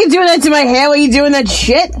be fucking doing that to my hair while you're doing that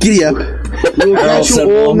shit. Giddy up. We'll catch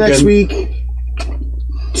you all next week.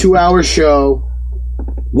 2-hour show.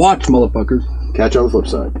 Watch, motherfuckers. Catch you on the flip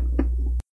side.